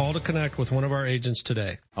online or call to connect with one of our agents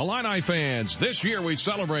today. Illini fans, this year we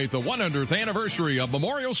celebrate the 100th anniversary of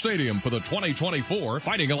Memorial Stadium for the 2024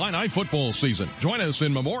 Fighting Illini football season. Join us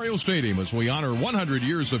in Memorial Stadium as we honor 100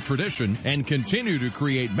 years of tradition and continue to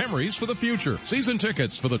create memories for the future. Season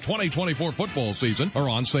tickets for the 2024 football season are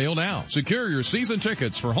on sale now. Secure your season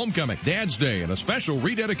tickets for Homecoming, Dad's Day, and a special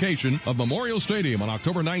rededication of Memorial Stadium on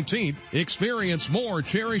October 19th. Experience more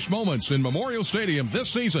cherished moments in Memorial Stadium this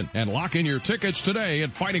season and lock in your tickets today at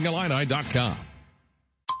fightingillini.com.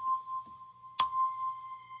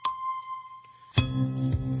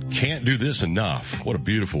 Can't do this enough. What a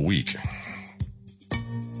beautiful week.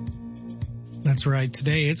 That's right.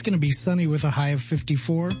 Today it's going to be sunny with a high of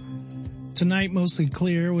 54. Tonight mostly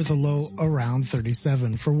clear with a low around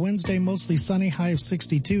 37. For Wednesday, mostly sunny, high of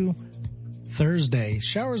 62. Thursday,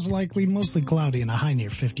 showers likely, mostly cloudy and a high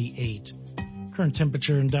near 58. Current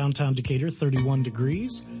temperature in downtown Decatur, 31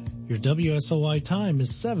 degrees. Your WSOI time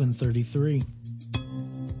is 7:33.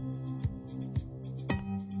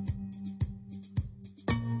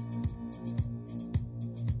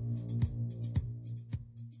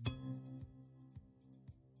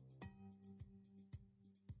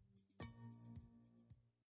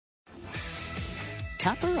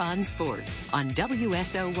 Tupper on Sports on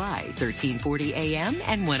WSOY 1340 AM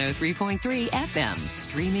and 103.3 FM.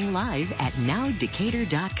 Streaming live at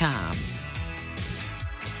nowdecatur.com.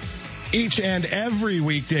 Each and every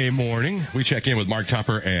weekday morning, we check in with Mark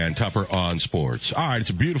Tupper and Tupper on Sports. All right, it's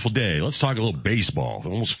a beautiful day. Let's talk a little baseball. It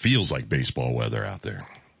almost feels like baseball weather out there.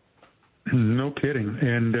 No kidding.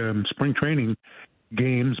 And spring training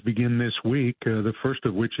games begin this week, the first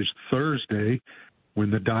of which is Thursday when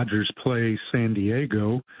the Dodgers play San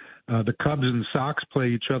Diego. The Cubs and Sox play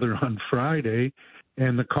each other on Friday,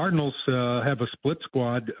 and the Cardinals have a split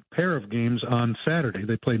squad pair of games on Saturday.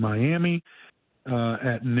 They play Miami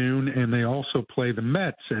at noon, and they also play the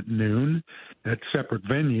Mets at noon at separate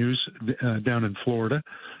venues down in Florida.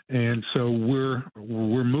 And so we're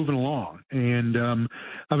moving along. And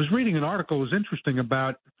I was reading an article. It was interesting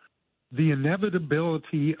about the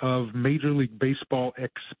inevitability of Major League Baseball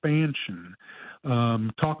expansion,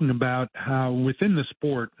 talking about how within the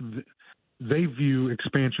sport they view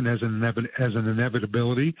expansion as an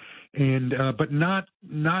inevitability, and but not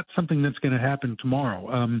something that's going to happen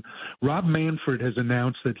tomorrow. Rob Manfred has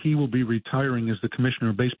announced that he will be retiring as the commissioner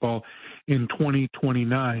of baseball in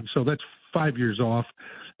 2029, so that's 5 years off,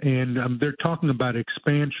 and they're talking about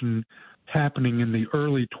expansion happening in the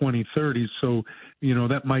early 2030s, so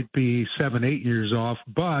that might be 7-8 years off.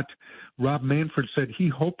 But Rob Manfred said he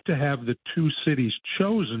hoped to have the two cities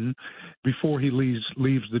chosen before he leaves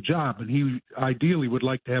the job, and he ideally would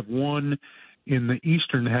like to have one in the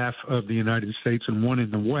eastern half of the United States and one in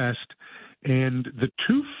the west. And the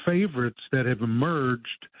two favorites that have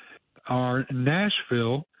emerged are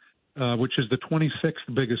Nashville, which is the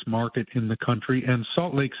 26th biggest market in the country, and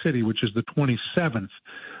Salt Lake City, which is the 27th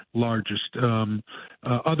largest.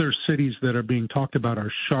 Other cities that are being talked about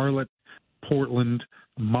are Charlotte, Portland,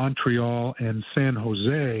 Montreal, and San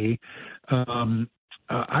Jose.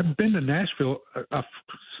 I've been to Nashville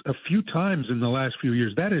a few times in the last few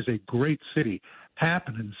years. That is a great city,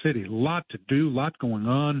 happening city, a lot to do, a lot going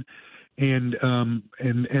on. And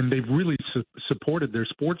they've really supported their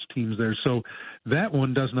sports teams there. So that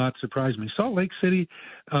one does not surprise me. Salt Lake City,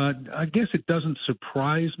 I guess it doesn't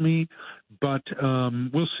surprise me, but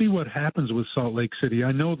we'll see what happens with Salt Lake City.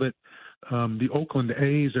 I know that the Oakland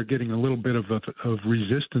A's are getting a little bit of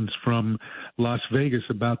resistance from Las Vegas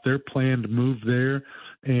about their planned move there.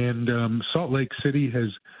 And Salt Lake City has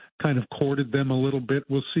kind of courted them a little bit.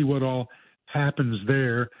 We'll see what all happens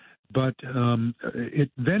there. But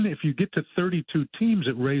then if you get to 32 teams,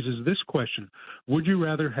 it raises this question. Would you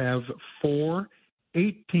rather have 4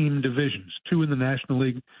 8-team divisions, 2 in the National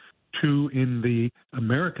League, 2 in the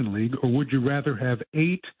American League, or would you rather have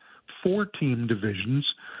 8 4-team divisions,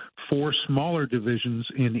 4 smaller divisions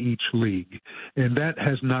in each league? And that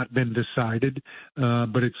has not been decided,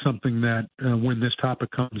 but it's something that when this topic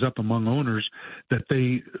comes up among owners, that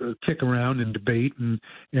they kick around and debate and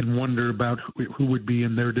wonder about who would be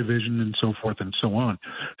in their division and so forth and so on.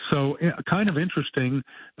 So kind of interesting.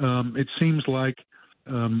 It seems like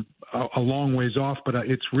a long ways off, but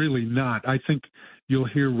it's really not. I think you'll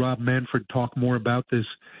hear Rob Manfred talk more about this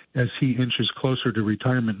as he inches closer to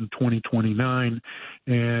retirement in 2029,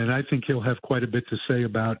 and I think he'll have quite a bit to say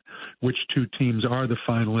about which 2 teams are the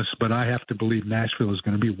finalists, but I have to believe Nashville is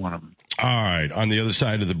going to be one of them. All right. On the other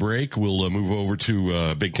side of the break, we'll move over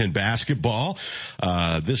to Big Ten basketball.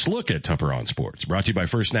 This look at Tupper on Sports, brought to you by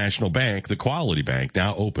First National Bank, the quality bank,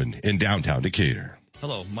 now open in downtown Decatur.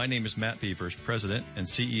 Hello, my name is Matt Beavers, President and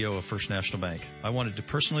CEO of First National Bank. I wanted to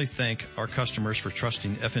personally thank our customers for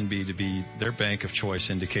trusting FNB to be their bank of choice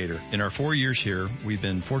in Decatur. In our 4 years here, we've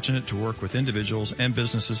been fortunate to work with individuals and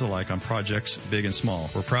businesses alike on projects big and small.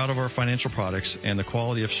 We're proud of our financial products and the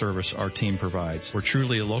quality of service our team provides. We're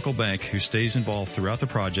truly a local bank who stays involved throughout the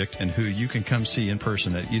project and who you can come see in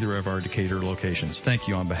person at either of our Decatur locations. Thank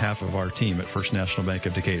you on behalf of our team at First National Bank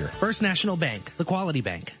of Decatur. First National Bank, the quality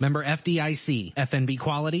bank. Member FDIC, FNB.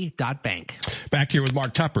 Quality.bank. Back here with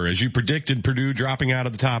Mark Tupper. As you predicted, Purdue dropping out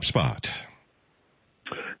of the top spot.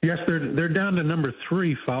 Yes, they're down to number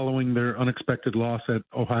 3 following their unexpected loss at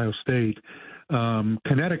Ohio State.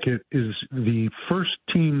 Connecticut is the first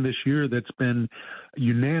team this year that's been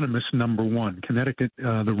unanimous number 1. Connecticut,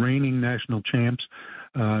 the reigning national champs,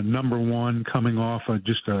 number 1, coming off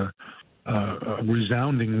just a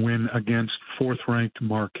resounding win against 4th-ranked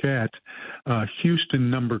Marquette. Houston,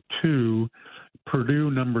 number 2. Purdue,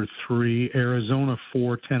 number 3, Arizona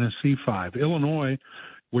 4, Tennessee 5. Illinois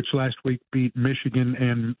which last week beat Michigan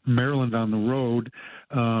and Maryland on the road.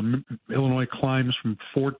 Illinois climbs from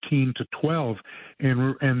 14 to 12,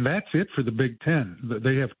 and that's it for the Big Ten.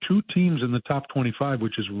 They have 2 teams in the top 25,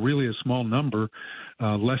 which is really a small number,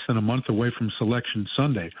 less than a month away from Selection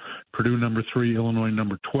Sunday. Purdue number 3, Illinois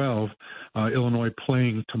number 12. Illinois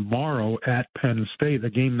playing tomorrow at Penn State, a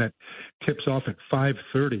game that tips off at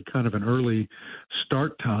 5:30, kind of an early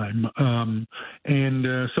start time.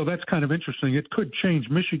 So that's kind of interesting. It could change.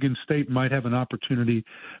 Michigan State might have an opportunity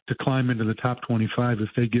to climb into the top 25 if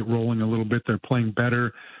they get rolling a little bit. They're playing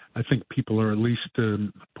better. I think people are at least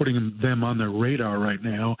putting them on their radar right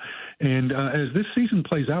now. And as this season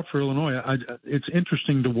plays out for Illinois, it's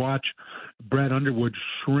interesting to watch Brad Underwood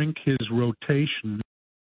shrink his rotation.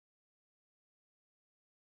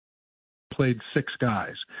 Played 6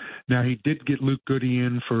 guys. Now, he did get Luke Goody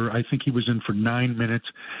in I think he was in for 9 minutes,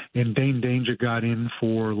 and Dane Danger got in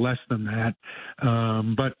for less than that.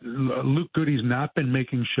 But Luke Goody's not been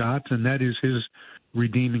making shots, and that is his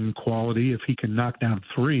redeeming quality. If he can knock down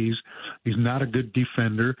threes, he's not a good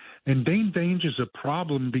defender. And Dane Danger's a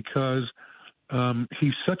problem because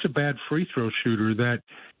he's such a bad free throw shooter that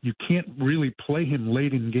you can't really play him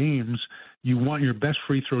late in games. You want your best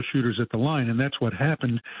free throw shooters at the line, and that's what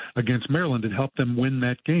happened against Maryland. It helped them win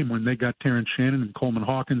that game when they got Terrence Shannon and Coleman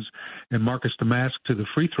Hawkins and Marcus Damask to the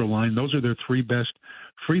free throw line. Those are their 3 best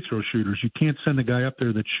free throw shooters. You can't send a guy up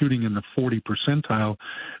there that's shooting in the 40 percentile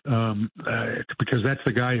because that's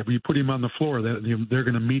the guy, if you put him on the floor, they're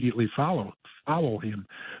going to immediately follow him.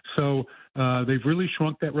 So they've really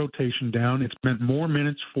shrunk that rotation down. It's meant more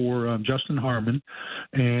minutes for Justin Harmon,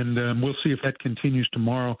 and we'll see if that continues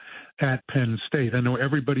tomorrow at Penn State. I know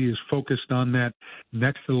everybody is focused on that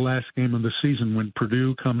next to the last game of the season when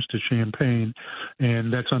Purdue comes to Champaign,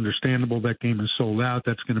 and that's understandable. That game is sold out.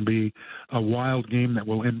 That's going to be a wild game that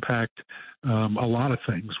will impact a lot of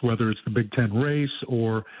things, whether it's the Big Ten race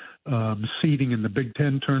or seeding in the Big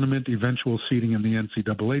Ten tournament, eventual seeding in the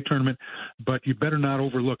NCAA tournament. But you better not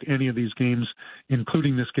overlook any of these games,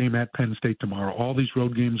 including this game at Penn State tomorrow. All these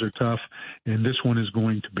road games are tough, and this one is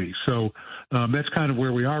going to be. So that's kind of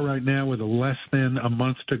where we are right now with less than a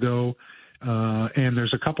month to go. And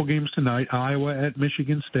there's a couple games tonight: Iowa at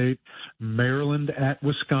Michigan State, Maryland at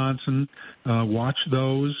Wisconsin. Watch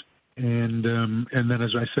those. And then,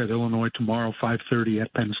 as I said, Illinois tomorrow, 5:30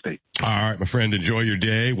 at Penn State. All right, my friend, enjoy your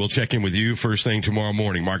day. We'll check in with you first thing tomorrow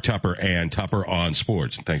morning. Mark Tupper and Tupper on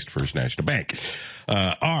Sports. And thanks to First National Bank.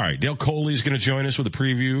 All right, Dale Coley's going to join us with a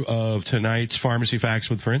preview of tonight's Pharmacy Facts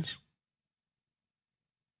with Friends.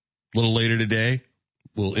 A little later today,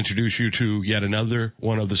 we'll introduce you to yet another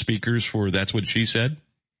one of the speakers for That's What She Said,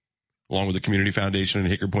 along with the Community Foundation and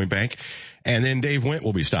Hickory Point Bank. And then Dave Went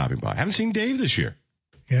will be stopping by. I haven't seen Dave this year.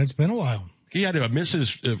 Yeah, it's been a while. He had to miss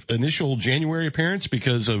his initial January appearance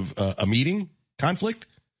because of a meeting conflict.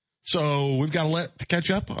 So we've got to catch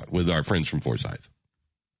up with our friends from Forsyth.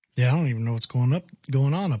 Yeah, I don't even know what's going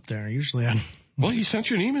on up there. Usually Well, he sent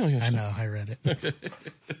you an email yesterday. I know, I read it.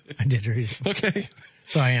 I did read it. Okay.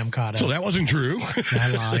 So I am caught up. So that wasn't true.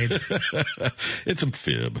 I lied. It's a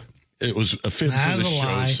fib. It was a fib for the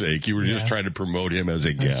show's sake. You were just trying to promote him as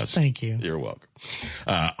a guest. Thank you. You're welcome.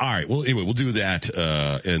 All right. Well, anyway, we'll do that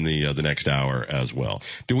in the next hour as well.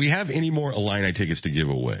 Do we have any more Illini tickets to give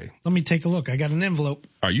away? Let me take a look. I got an envelope.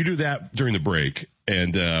 All right, you do that during the break,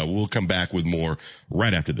 and we'll come back with more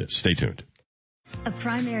right after this. Stay tuned. A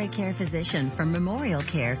primary care physician from Memorial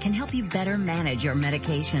Care can help you better manage your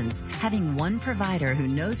medications. Having one provider who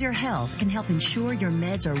knows your health can help ensure your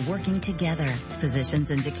meds are working together.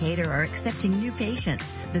 Physicians in Decatur are accepting new patients.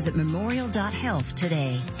 Visit memorial.health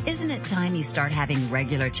today. Isn't it time you start having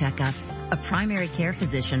regular checkups? A primary care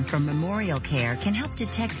physician from Memorial Care can help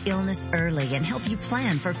detect illness early and help you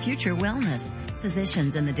plan for future wellness.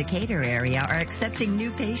 Physicians in the Decatur area are accepting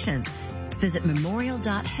new patients. Visit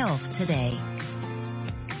memorial.health today.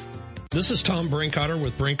 This is Tom Brinkotter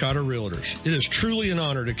with Brinkotter Realtors. It is truly an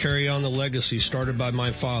honor to carry on the legacy started by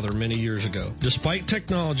my father many years ago. Despite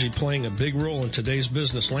technology playing a big role in today's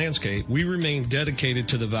business landscape, we remain dedicated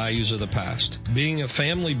to the values of the past. Being a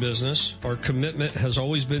family business, our commitment has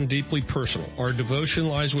always been deeply personal. Our devotion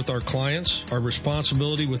lies with our clients, our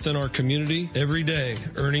responsibility within our community, every day,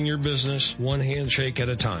 earning your business one handshake at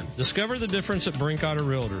a time. Discover the difference at Brinkotter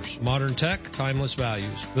Realtors. Modern tech, timeless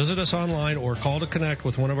values. Visit us online or call to connect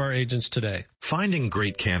with one of our agents today. Finding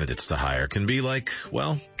great candidates to hire can be like,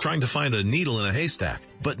 well, trying to find a needle in a haystack,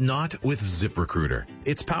 but not with ZipRecruiter.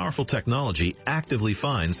 Its powerful technology actively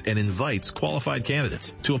finds and invites qualified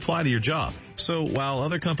candidates to apply to your job. So while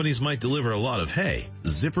other companies might deliver a lot of hay,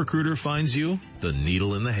 ZipRecruiter finds you the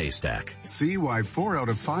needle in the haystack. See why 4 out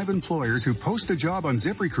of 5 employers who post a job on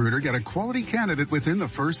ZipRecruiter get a quality candidate within the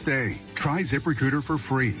first day. Try ZipRecruiter for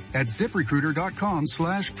free at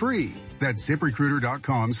ZipRecruiter.com/free. That's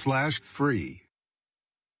ZipRecruiter.com/free.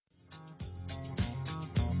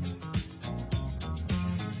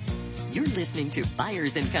 You're listening to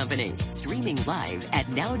Byers and Company, streaming live at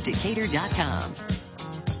nowdecatur.com.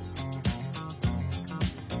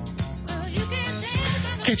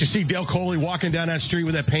 Can't you see Dale Coley walking down that street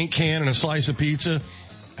with that paint can and a slice of pizza?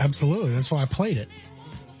 Absolutely. That's why I played it.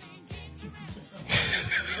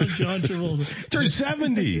 John Travolta. Turned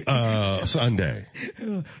 70 Sunday.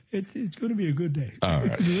 It's going to be a good day. All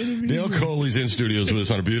right. Dale Coley's in studios with us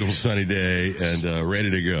on a beautiful sunny day and ready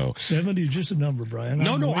to go. 70 is just a number, Brian.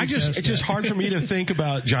 No, it's just hard for me to think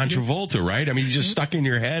about John Travolta, right? I mean, you just stuck in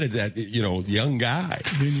your head at that, young guy.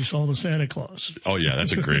 Then you saw the Santa Claus. Oh, yeah,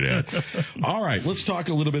 that's a great ad. All right, let's talk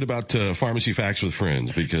a little bit about Pharmacy Facts with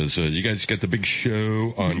Friends because you guys get the big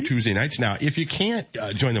show on Tuesday nights. Now, if you can't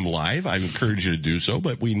join them live, I encourage you to do so,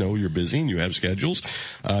 but we know you're busy and you have schedules.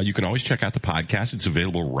 You can always check out the podcast. It's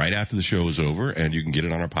available right after the show is over, and you can get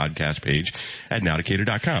it on our podcast page at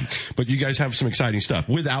nowdecatur.com. But you guys have some exciting stuff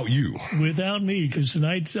without you. Without me, because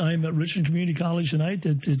tonight I'm at Richland Community College tonight.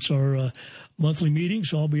 It's our monthly meeting,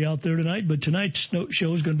 so I'll be out there tonight. But tonight's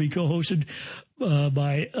show is going to be co-hosted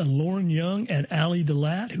by Lauren Young and Allie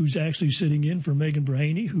DeLatte, who's actually sitting in for Megan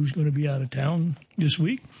Brahaney, who's going to be out of town this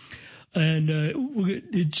week. And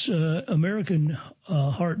it's American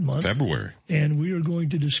Heart Month. February. And we are going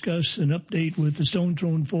to discuss an update with the Stone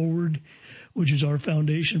Thrown Forward, which is our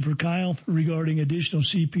foundation for Kyle, regarding additional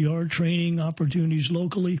CPR training opportunities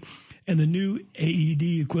locally and the new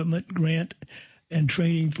AED equipment grant and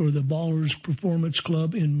training for the Ballers Performance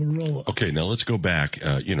Club in Maroa. Okay, now let's go back.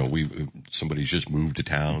 Somebody's just moved to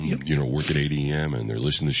town, work at 8 a.m. and they're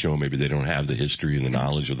listening to the show. Maybe they don't have the history and the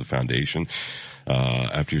knowledge of the foundation.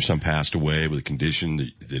 After your son passed away with a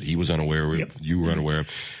condition that he was unaware of, you were unaware of,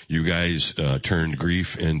 you guys turned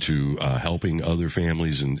grief into helping other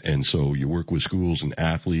families, and so you work with schools and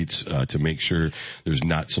athletes to make sure there's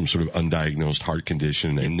not some sort of undiagnosed heart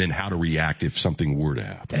condition, and then how to react if something were to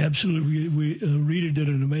happen. Absolutely. Rita did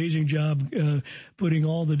an amazing job putting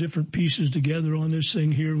all the different pieces together on this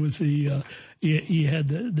thing here with the you had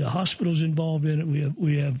the hospitals involved in it.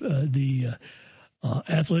 We have the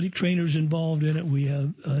athletic trainers involved in it. We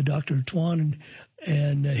have Dr. Twan,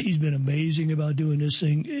 and he's been amazing about doing this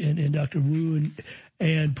thing, and Dr. Wu,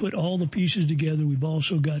 and put all the pieces together. We've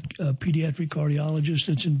also got a pediatric cardiologist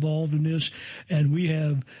that's involved in this, and we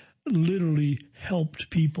have literally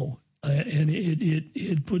helped people. And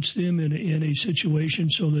it puts them in a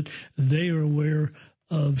situation so that they are aware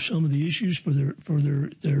of some of the issues for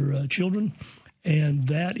their children, and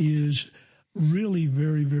that is really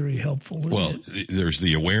very, very helpful. Well, there's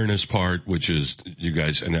the awareness part, which is you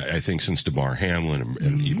guys, and I think since DeMar Hamlin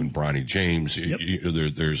and even Bronny James,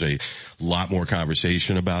 there's a lot more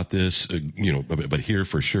conversation about this, but here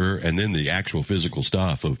for sure. And then the actual physical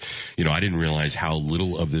stuff of, I didn't realize how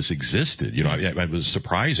little of this existed. It was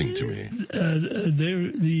surprising to me.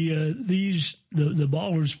 The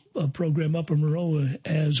Ballers program up in Maroa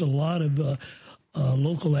has a lot of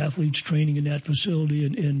local athletes training in that facility,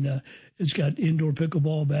 and it's got indoor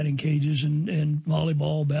pickleball, batting cages, and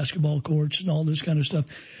volleyball, basketball courts, and all this kind of stuff.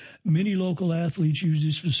 Many local athletes use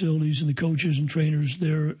these facilities, and the coaches and trainers,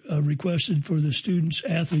 they're requested for the students,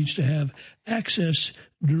 athletes, to have access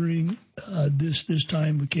during this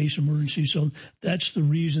time of case emergency. So that's the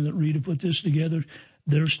reason that Rita put this together.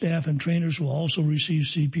 Their staff and trainers will also receive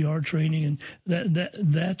CPR training, and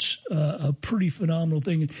that's a pretty phenomenal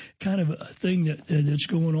thing, kind of a thing that's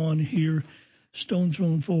going on here. Stone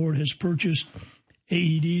Thrown Forward has purchased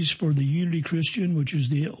AEDs for the Unity Christian, which is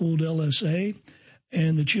the old LSA,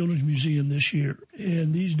 and the Children's Museum this year.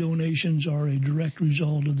 And these donations are a direct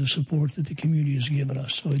result of the support that the community has given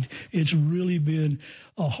us. So it's really been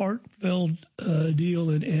a heartfelt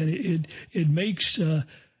deal, and it makes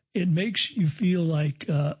you feel like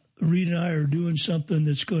Reed and I are doing something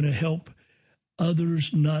that's going to help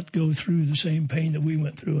others not go through the same pain that we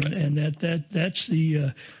went through, and that's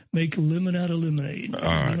the make a lemon out of lemonade,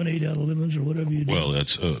 lemonade out of lemons, or whatever you do. Well,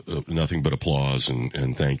 that's nothing but applause,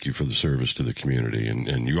 and thank you for the service to the community,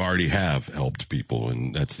 and you already have helped people,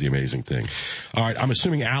 and that's the amazing thing. All right, I'm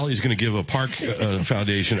assuming Allie's going to give a Park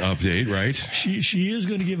Foundation update, right? She is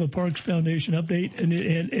going to give a Parks Foundation update,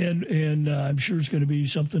 and I'm sure it's going to be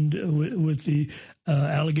something with the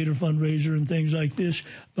alligator fundraiser and things like this.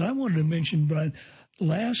 But I wanted to mention, Brian,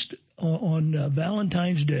 on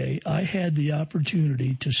Valentine's Day, I had the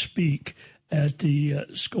opportunity to speak at the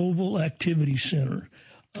Scoville Activity Center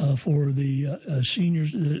for the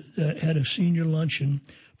seniors that had a senior luncheon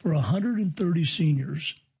for 130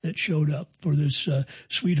 seniors that showed up for this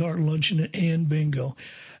sweetheart luncheon and bingo.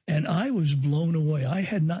 And I was blown away. I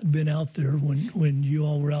had not been out there when you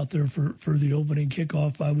all were out there for the opening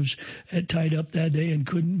kickoff. I had tied up that day and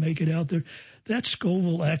couldn't make it out there. That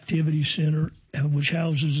Scoville Activity Center, which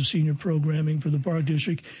houses the senior programming for the Park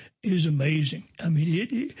District, is amazing. I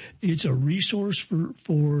mean, it's a resource for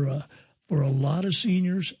a lot of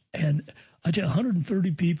seniors, and I tell you,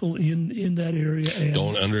 130 people in that area. And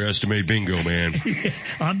don't underestimate bingo, man.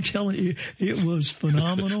 I'm telling you, it was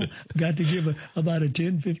phenomenal. Got to give about a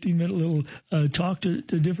 10, 15-minute little talk to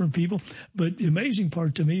different people. But the amazing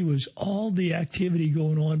part to me was all the activity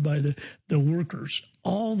going on by the workers.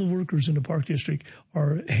 All the workers in the Park District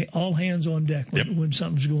are all hands on deck when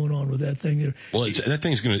something's going on with that thing there. Well, that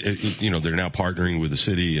thing's going to, they're now partnering with the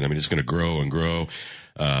city, and I mean, it's going to grow and grow.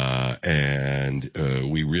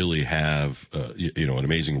 We really have, an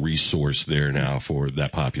amazing resource there now for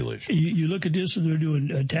that population. You look at this, they're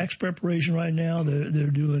doing tax preparation right now. They're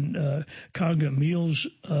doing congregate meals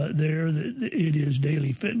there. It is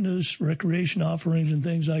daily fitness, recreation offerings, and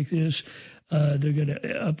things like this. They're going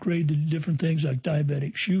to upgrade to different things like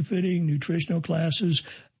diabetic shoe fitting, nutritional classes.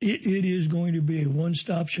 It is going to be a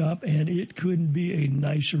one-stop shop, and it couldn't be a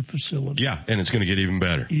nicer facility. Yeah, and it's going to get even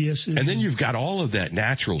better. Yes, and then you've got all of that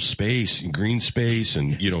natural space and green space,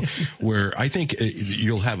 and where I think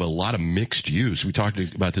you'll have a lot of mixed use. We talked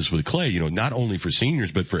about this with Clay. Not only for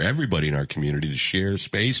seniors but for everybody in our community to share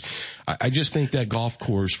space. I just think that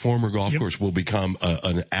former golf course, will become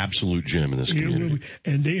an absolute gem in this community.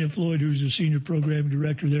 And Dana Floyd, who's the senior program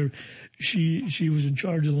director there, she was in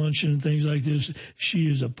charge of luncheon and things like this. She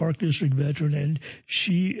is a Park District veteran, and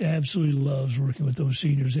she absolutely loves working with those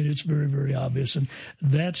seniors, and it's very, very obvious. And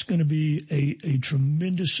that's going to be a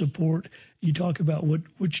tremendous support. You talk about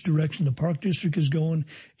which direction the Park District is going.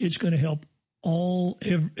 It's going to help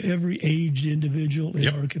every aged individual in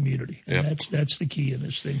our community. And that's the key in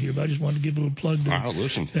this thing here. But I just wanted to give a little plug.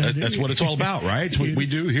 Listen, that's what it's all about, right? It's what we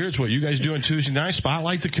do here. It's what you guys do on Tuesday night.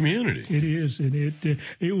 Spotlight the community. It is, and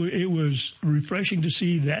it was refreshing to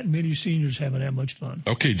see that many seniors having that much fun.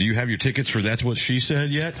 Okay, do you have your tickets for That's What She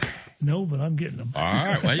Said yet? No, but I'm getting them. All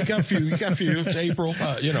right. Well, you got a few. It's April,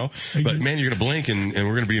 But man, you're going to blink and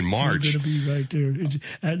we're going to be in March. We're going to be right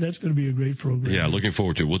there. That's going to be a great program. Yeah, looking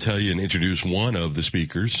forward to it. We'll tell you and introduce one of the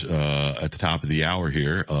speakers at the top of the hour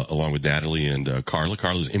here, along with Natalie and Carla.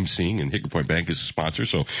 Carla's emceeing, and Hickory Point Bank is a sponsor,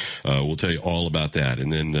 so we'll tell you all about that.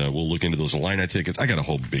 And then we'll look into those Illini tickets. I got a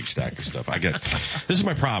whole big stack of stuff. This is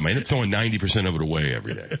my problem. I end up throwing 90% of it away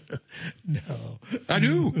every day. No. I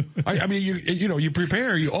do. I mean, you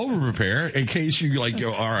prepare, you over-prepare in case you go,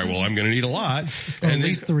 all right, well, I'm going to need a lot. Well, at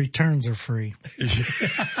least the returns are free. Good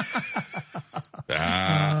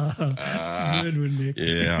one, Nick.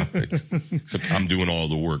 Yeah. Except I'm doing all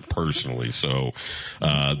the work personally. So,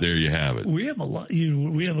 there you have it. We have a lot,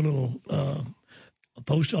 we have a little, a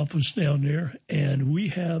post office down there, and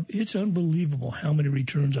it's unbelievable how many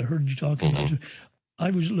returns. I heard you talking about.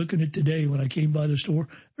 I was looking at today when I came by the store.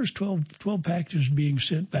 There's 12 packages being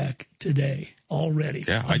sent back today already.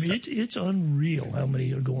 Yeah, I mean, it's unreal how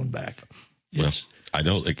many are going back. Yes. Well, I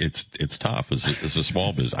know it's tough as a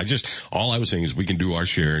small business. All I was saying is we can do our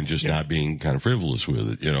share and just not being kind of frivolous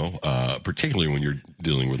with it, particularly when you're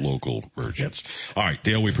dealing with local merchants. Yep. All right,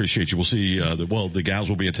 Dale, we appreciate you. We'll see, the gals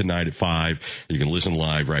will be in tonight at 5. You can listen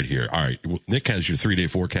live right here. All right. Nick has your 3-day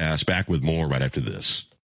forecast. Back with more right after this.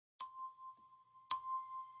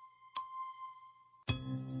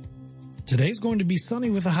 Today's going to be sunny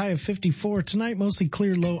with a high of 54. Tonight, mostly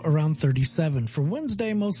clear, low around 37. For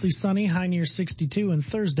Wednesday, mostly sunny, high near 62. And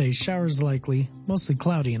Thursday, showers likely, mostly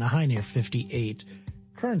cloudy and a high near 58.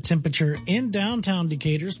 Current temperature in downtown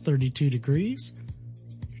Decatur is 32 degrees.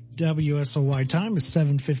 WSOY time is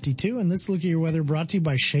 7:52. And this look at your weather brought to you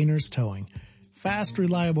by Shaner's Towing. Fast,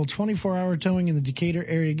 reliable 24-hour towing in the Decatur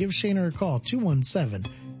area. Give Shaner a call,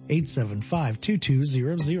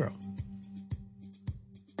 217-875-2200.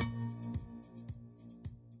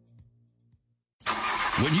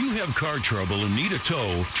 When you have car trouble and need a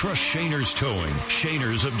tow, trust Shaner's Towing.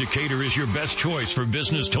 Shaner's of Decatur is your best choice for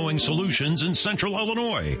business towing solutions in Central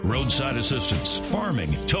Illinois. Roadside assistance,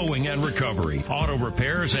 farming, towing and recovery, auto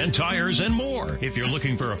repairs and tires and more. If you're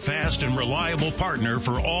looking for a fast and reliable partner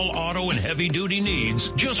for all auto and heavy-duty needs,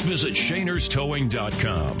 just visit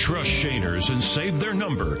ShanersTowing.com. Trust Shaner's and save their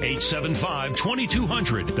number,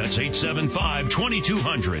 875-2200. That's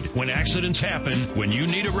 875-2200. When accidents happen, when you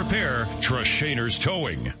need a repair, trust Shaner's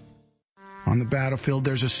Towing. On the battlefield,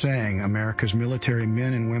 there's a saying America's military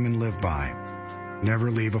men and women live by.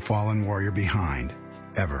 Never leave a fallen warrior behind,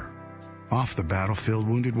 ever. Off the battlefield,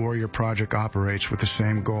 Wounded Warrior Project operates with the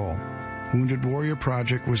same goal. Wounded Warrior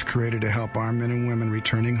Project was created to help our men and women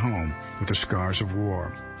returning home with the scars of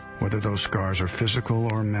war, whether those scars are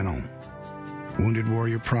physical or mental. Wounded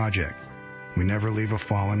Warrior Project. We never leave a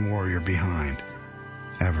fallen warrior behind,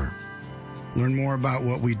 ever. Learn more about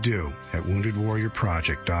what we do at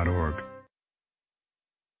woundedwarriorproject.org.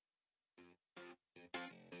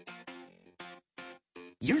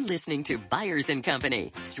 You're listening to Byers and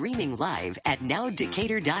Company, streaming live at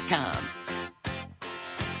nowdecatur.com.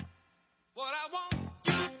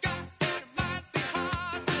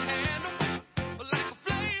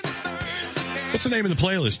 What's the name of the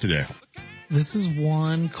playlist today? This is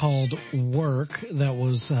one called Work that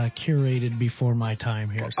was curated before my time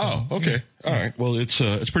here. So, oh, okay. Yeah. All right. Well, it's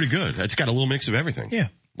pretty good. It's got a little mix of everything. Yeah.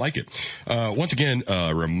 Like it. Once again,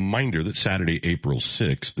 a reminder that Saturday, April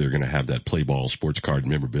 6th, they're going to have that Play Ball Sports Card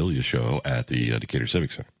Memorabilia Show at the Decatur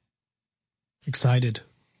Civic Center. Excited.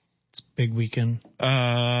 It's a big weekend.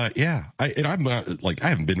 Yeah. I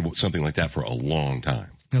haven't been to something like that for a long time.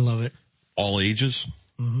 I love it. All ages?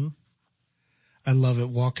 Mm-hmm. I love it,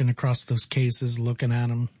 walking across those cases, looking at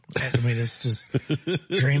them. I mean, it's just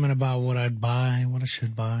dreaming about what I'd buy, what I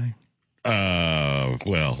should buy.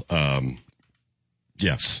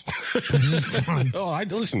 Yes. This is fun. Oh,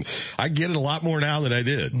 listen, I get it a lot more now than I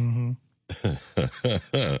did. Mm-hmm.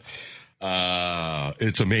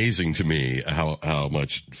 It's amazing to me how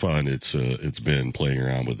much fun it's been playing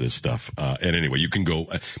around with this stuff. And anyway, you can go,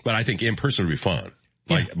 but I think in person would be fun.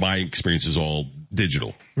 Like my experience is all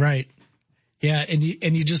digital. Right. Yeah, and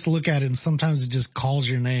you just look at it, and sometimes it just calls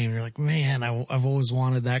your name. You're like, man, I've always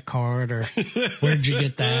wanted that card, or where'd you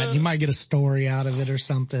get that? You might get a story out of it or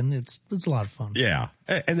something. It's a lot of fun. Yeah,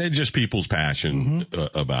 and then just people's passion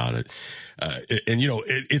about it. And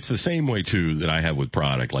it's the same way too that I have with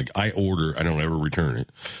product. Like I order, I don't ever return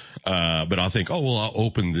it, but I'll think, oh well, I'll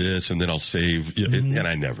open this and then I'll save, and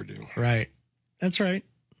I never do. Right. That's right.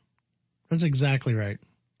 That's exactly right.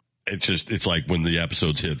 It's like when the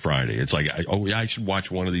episodes hit Friday, it's like, I should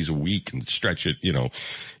watch one of these a week and stretch it,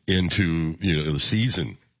 into, the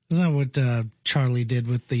season. Isn't that what Charlie did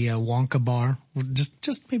with the Wonka bar?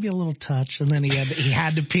 Just maybe a little touch, and then he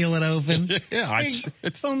had to peel it open. Yeah,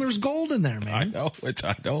 there's gold in there, man. I know.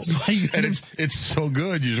 It's so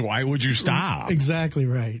good. Why would you stop? Exactly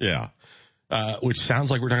right. Yeah. Which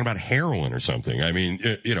sounds like we're talking about heroin or something. I mean,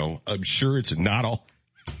 I'm sure it's not all.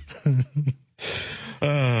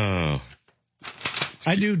 I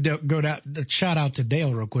do go down. Shout out to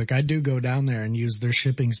Dale real quick. I do go down there and use their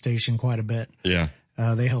shipping station quite a bit. Yeah.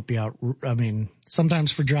 They help you out. I mean,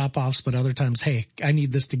 sometimes for drop-offs, but other times, hey, I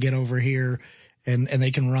need this to get over here, and they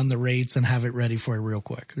can run the rates and have it ready for you real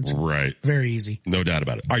quick. It's right. Very easy. No doubt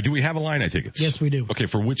about it. All right. Do we have Illini tickets? Yes, we do. Okay.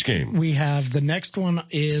 For which game? We have the next one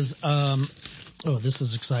is, this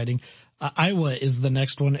is exciting. Iowa is the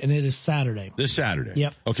next one, and it is Saturday. This Saturday?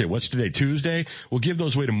 Yep. Okay, what's today? Tuesday? We'll give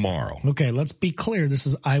those away tomorrow. Okay, let's be clear. This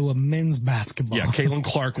is Iowa men's basketball. Yeah, Caitlin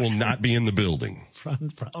Clark will not be in the building.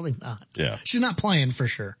 Probably not. Yeah. She's not playing for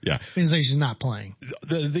sure. Yeah. I mean, say she's not playing.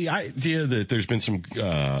 The idea that there's been some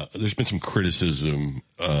criticism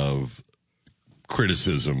of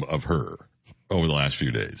her over the last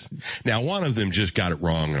few days. Now, one of them just got it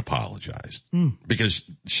wrong and apologized because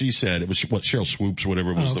she said it was Cheryl Swoops,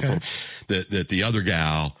 whatever it was, that the other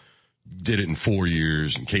gal did it in 4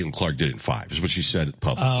 years and Caitlin Clark did it in 5 is what she said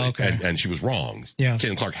publicly. Oh, okay. And she was wrong. Yeah.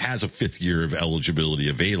 Caitlin Clark has a 5th year of eligibility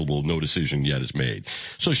available. No decision yet is made.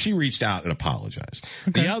 So she reached out and apologized.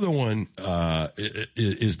 Okay. The other one,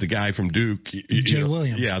 is the guy from Duke. Jay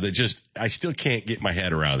Williams. Yeah. I still can't get my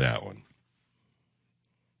head around that one.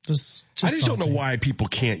 I just don't know why people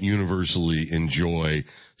can't universally enjoy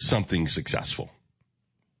something successful.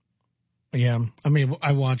 Yeah. I mean,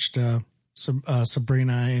 I watched,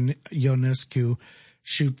 Sabrina and Ionescu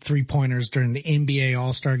shoot 3-pointers during the NBA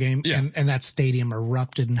All-Star game, and that stadium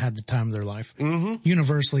erupted and had the time of their life. Mm-hmm.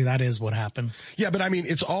 Universally, that is what happened. Yeah, but I mean,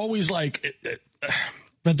 it's always like...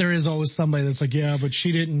 But there is always somebody that's like, yeah, but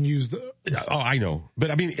she didn't use the... Oh, I know. But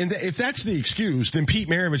I mean, if that's the excuse, then Pete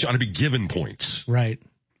Maravich ought to be given points. Right.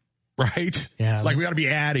 Right? Yeah. Like we ought to be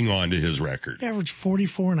adding on to his record. He averaged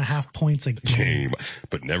 44.5 points a game.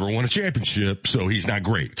 But never won a championship, so he's not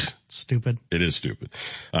great. Stupid. It is stupid.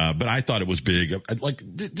 But I thought it was big. Like,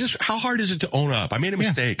 just how hard is it to own up? I made a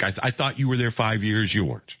mistake. I thought you were there 5 years. You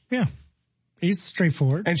weren't. Yeah. He's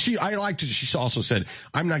straightforward. And I liked it. She also said,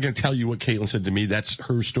 I'm not going to tell you what Caitlin said to me. That's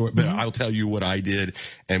her story, but I'll tell you what I did.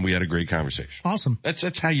 And we had a great conversation. Awesome.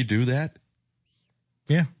 That's how you do that.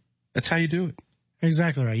 Yeah. That's how you do it.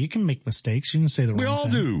 Exactly right. You can make mistakes. You can say the wrong thing. We all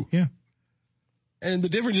do. Yeah. And the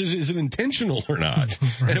difference is it intentional or not?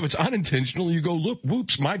 Right. And if it's unintentional, you go, look,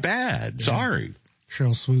 whoops, my bad. Yeah. Sorry.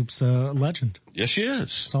 Cheryl Swoop's a legend. Yes, she is.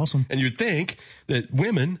 It's awesome. And you'd think that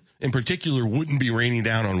women in particular wouldn't be raining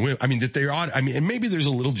down on women. I mean, that they ought, I mean, and maybe there's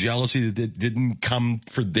a little jealousy that it didn't come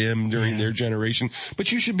for them during their generation, but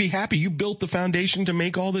you should be happy. You built the foundation to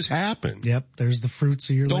make all this happen. Yep. There's the fruits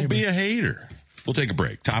of your labor. Don't be a hater. We'll take a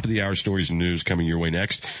break. Top of the hour stories and news coming your way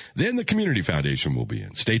next. Then the Community Foundation will be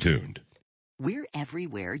in. Stay tuned. We're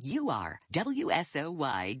everywhere you are.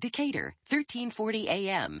 WSOY Decatur, 1340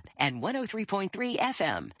 AM and 103.3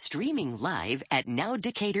 FM. Streaming live at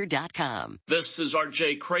nowdecatur.com. This is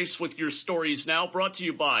RJ Crace with your stories now, brought to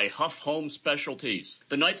you by Huff Home Specialties.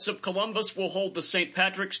 The Knights of Columbus will hold the St.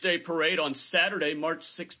 Patrick's Day Parade on Saturday, March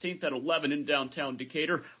 16th at 11 in downtown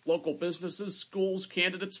Decatur. Local businesses, schools,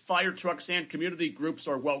 candidates, fire trucks, and community groups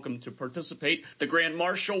are welcome to participate. The Grand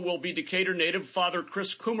Marshal will be Decatur native Father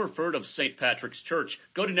Chris Coomerford of St. Patrick's Church.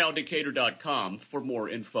 Go to nowdecatur.com for more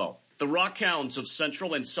info. The Rockhounds of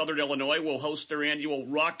Central and Southern Illinois will host their annual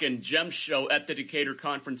Rock and Gem Show at the Decatur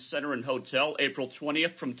Conference Center and Hotel, April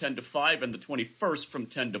 20th from 10 to 5 and the 21st from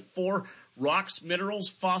 10 to 4. Rocks, minerals,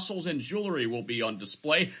 fossils, and jewelry will be on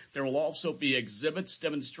display. There will also be exhibits,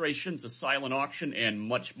 demonstrations, a silent auction, and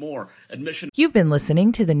much more. Admission. You've been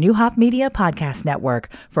listening to the Neuhoff Media Podcast Network.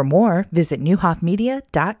 For more, visit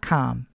neuhoffmedia.com.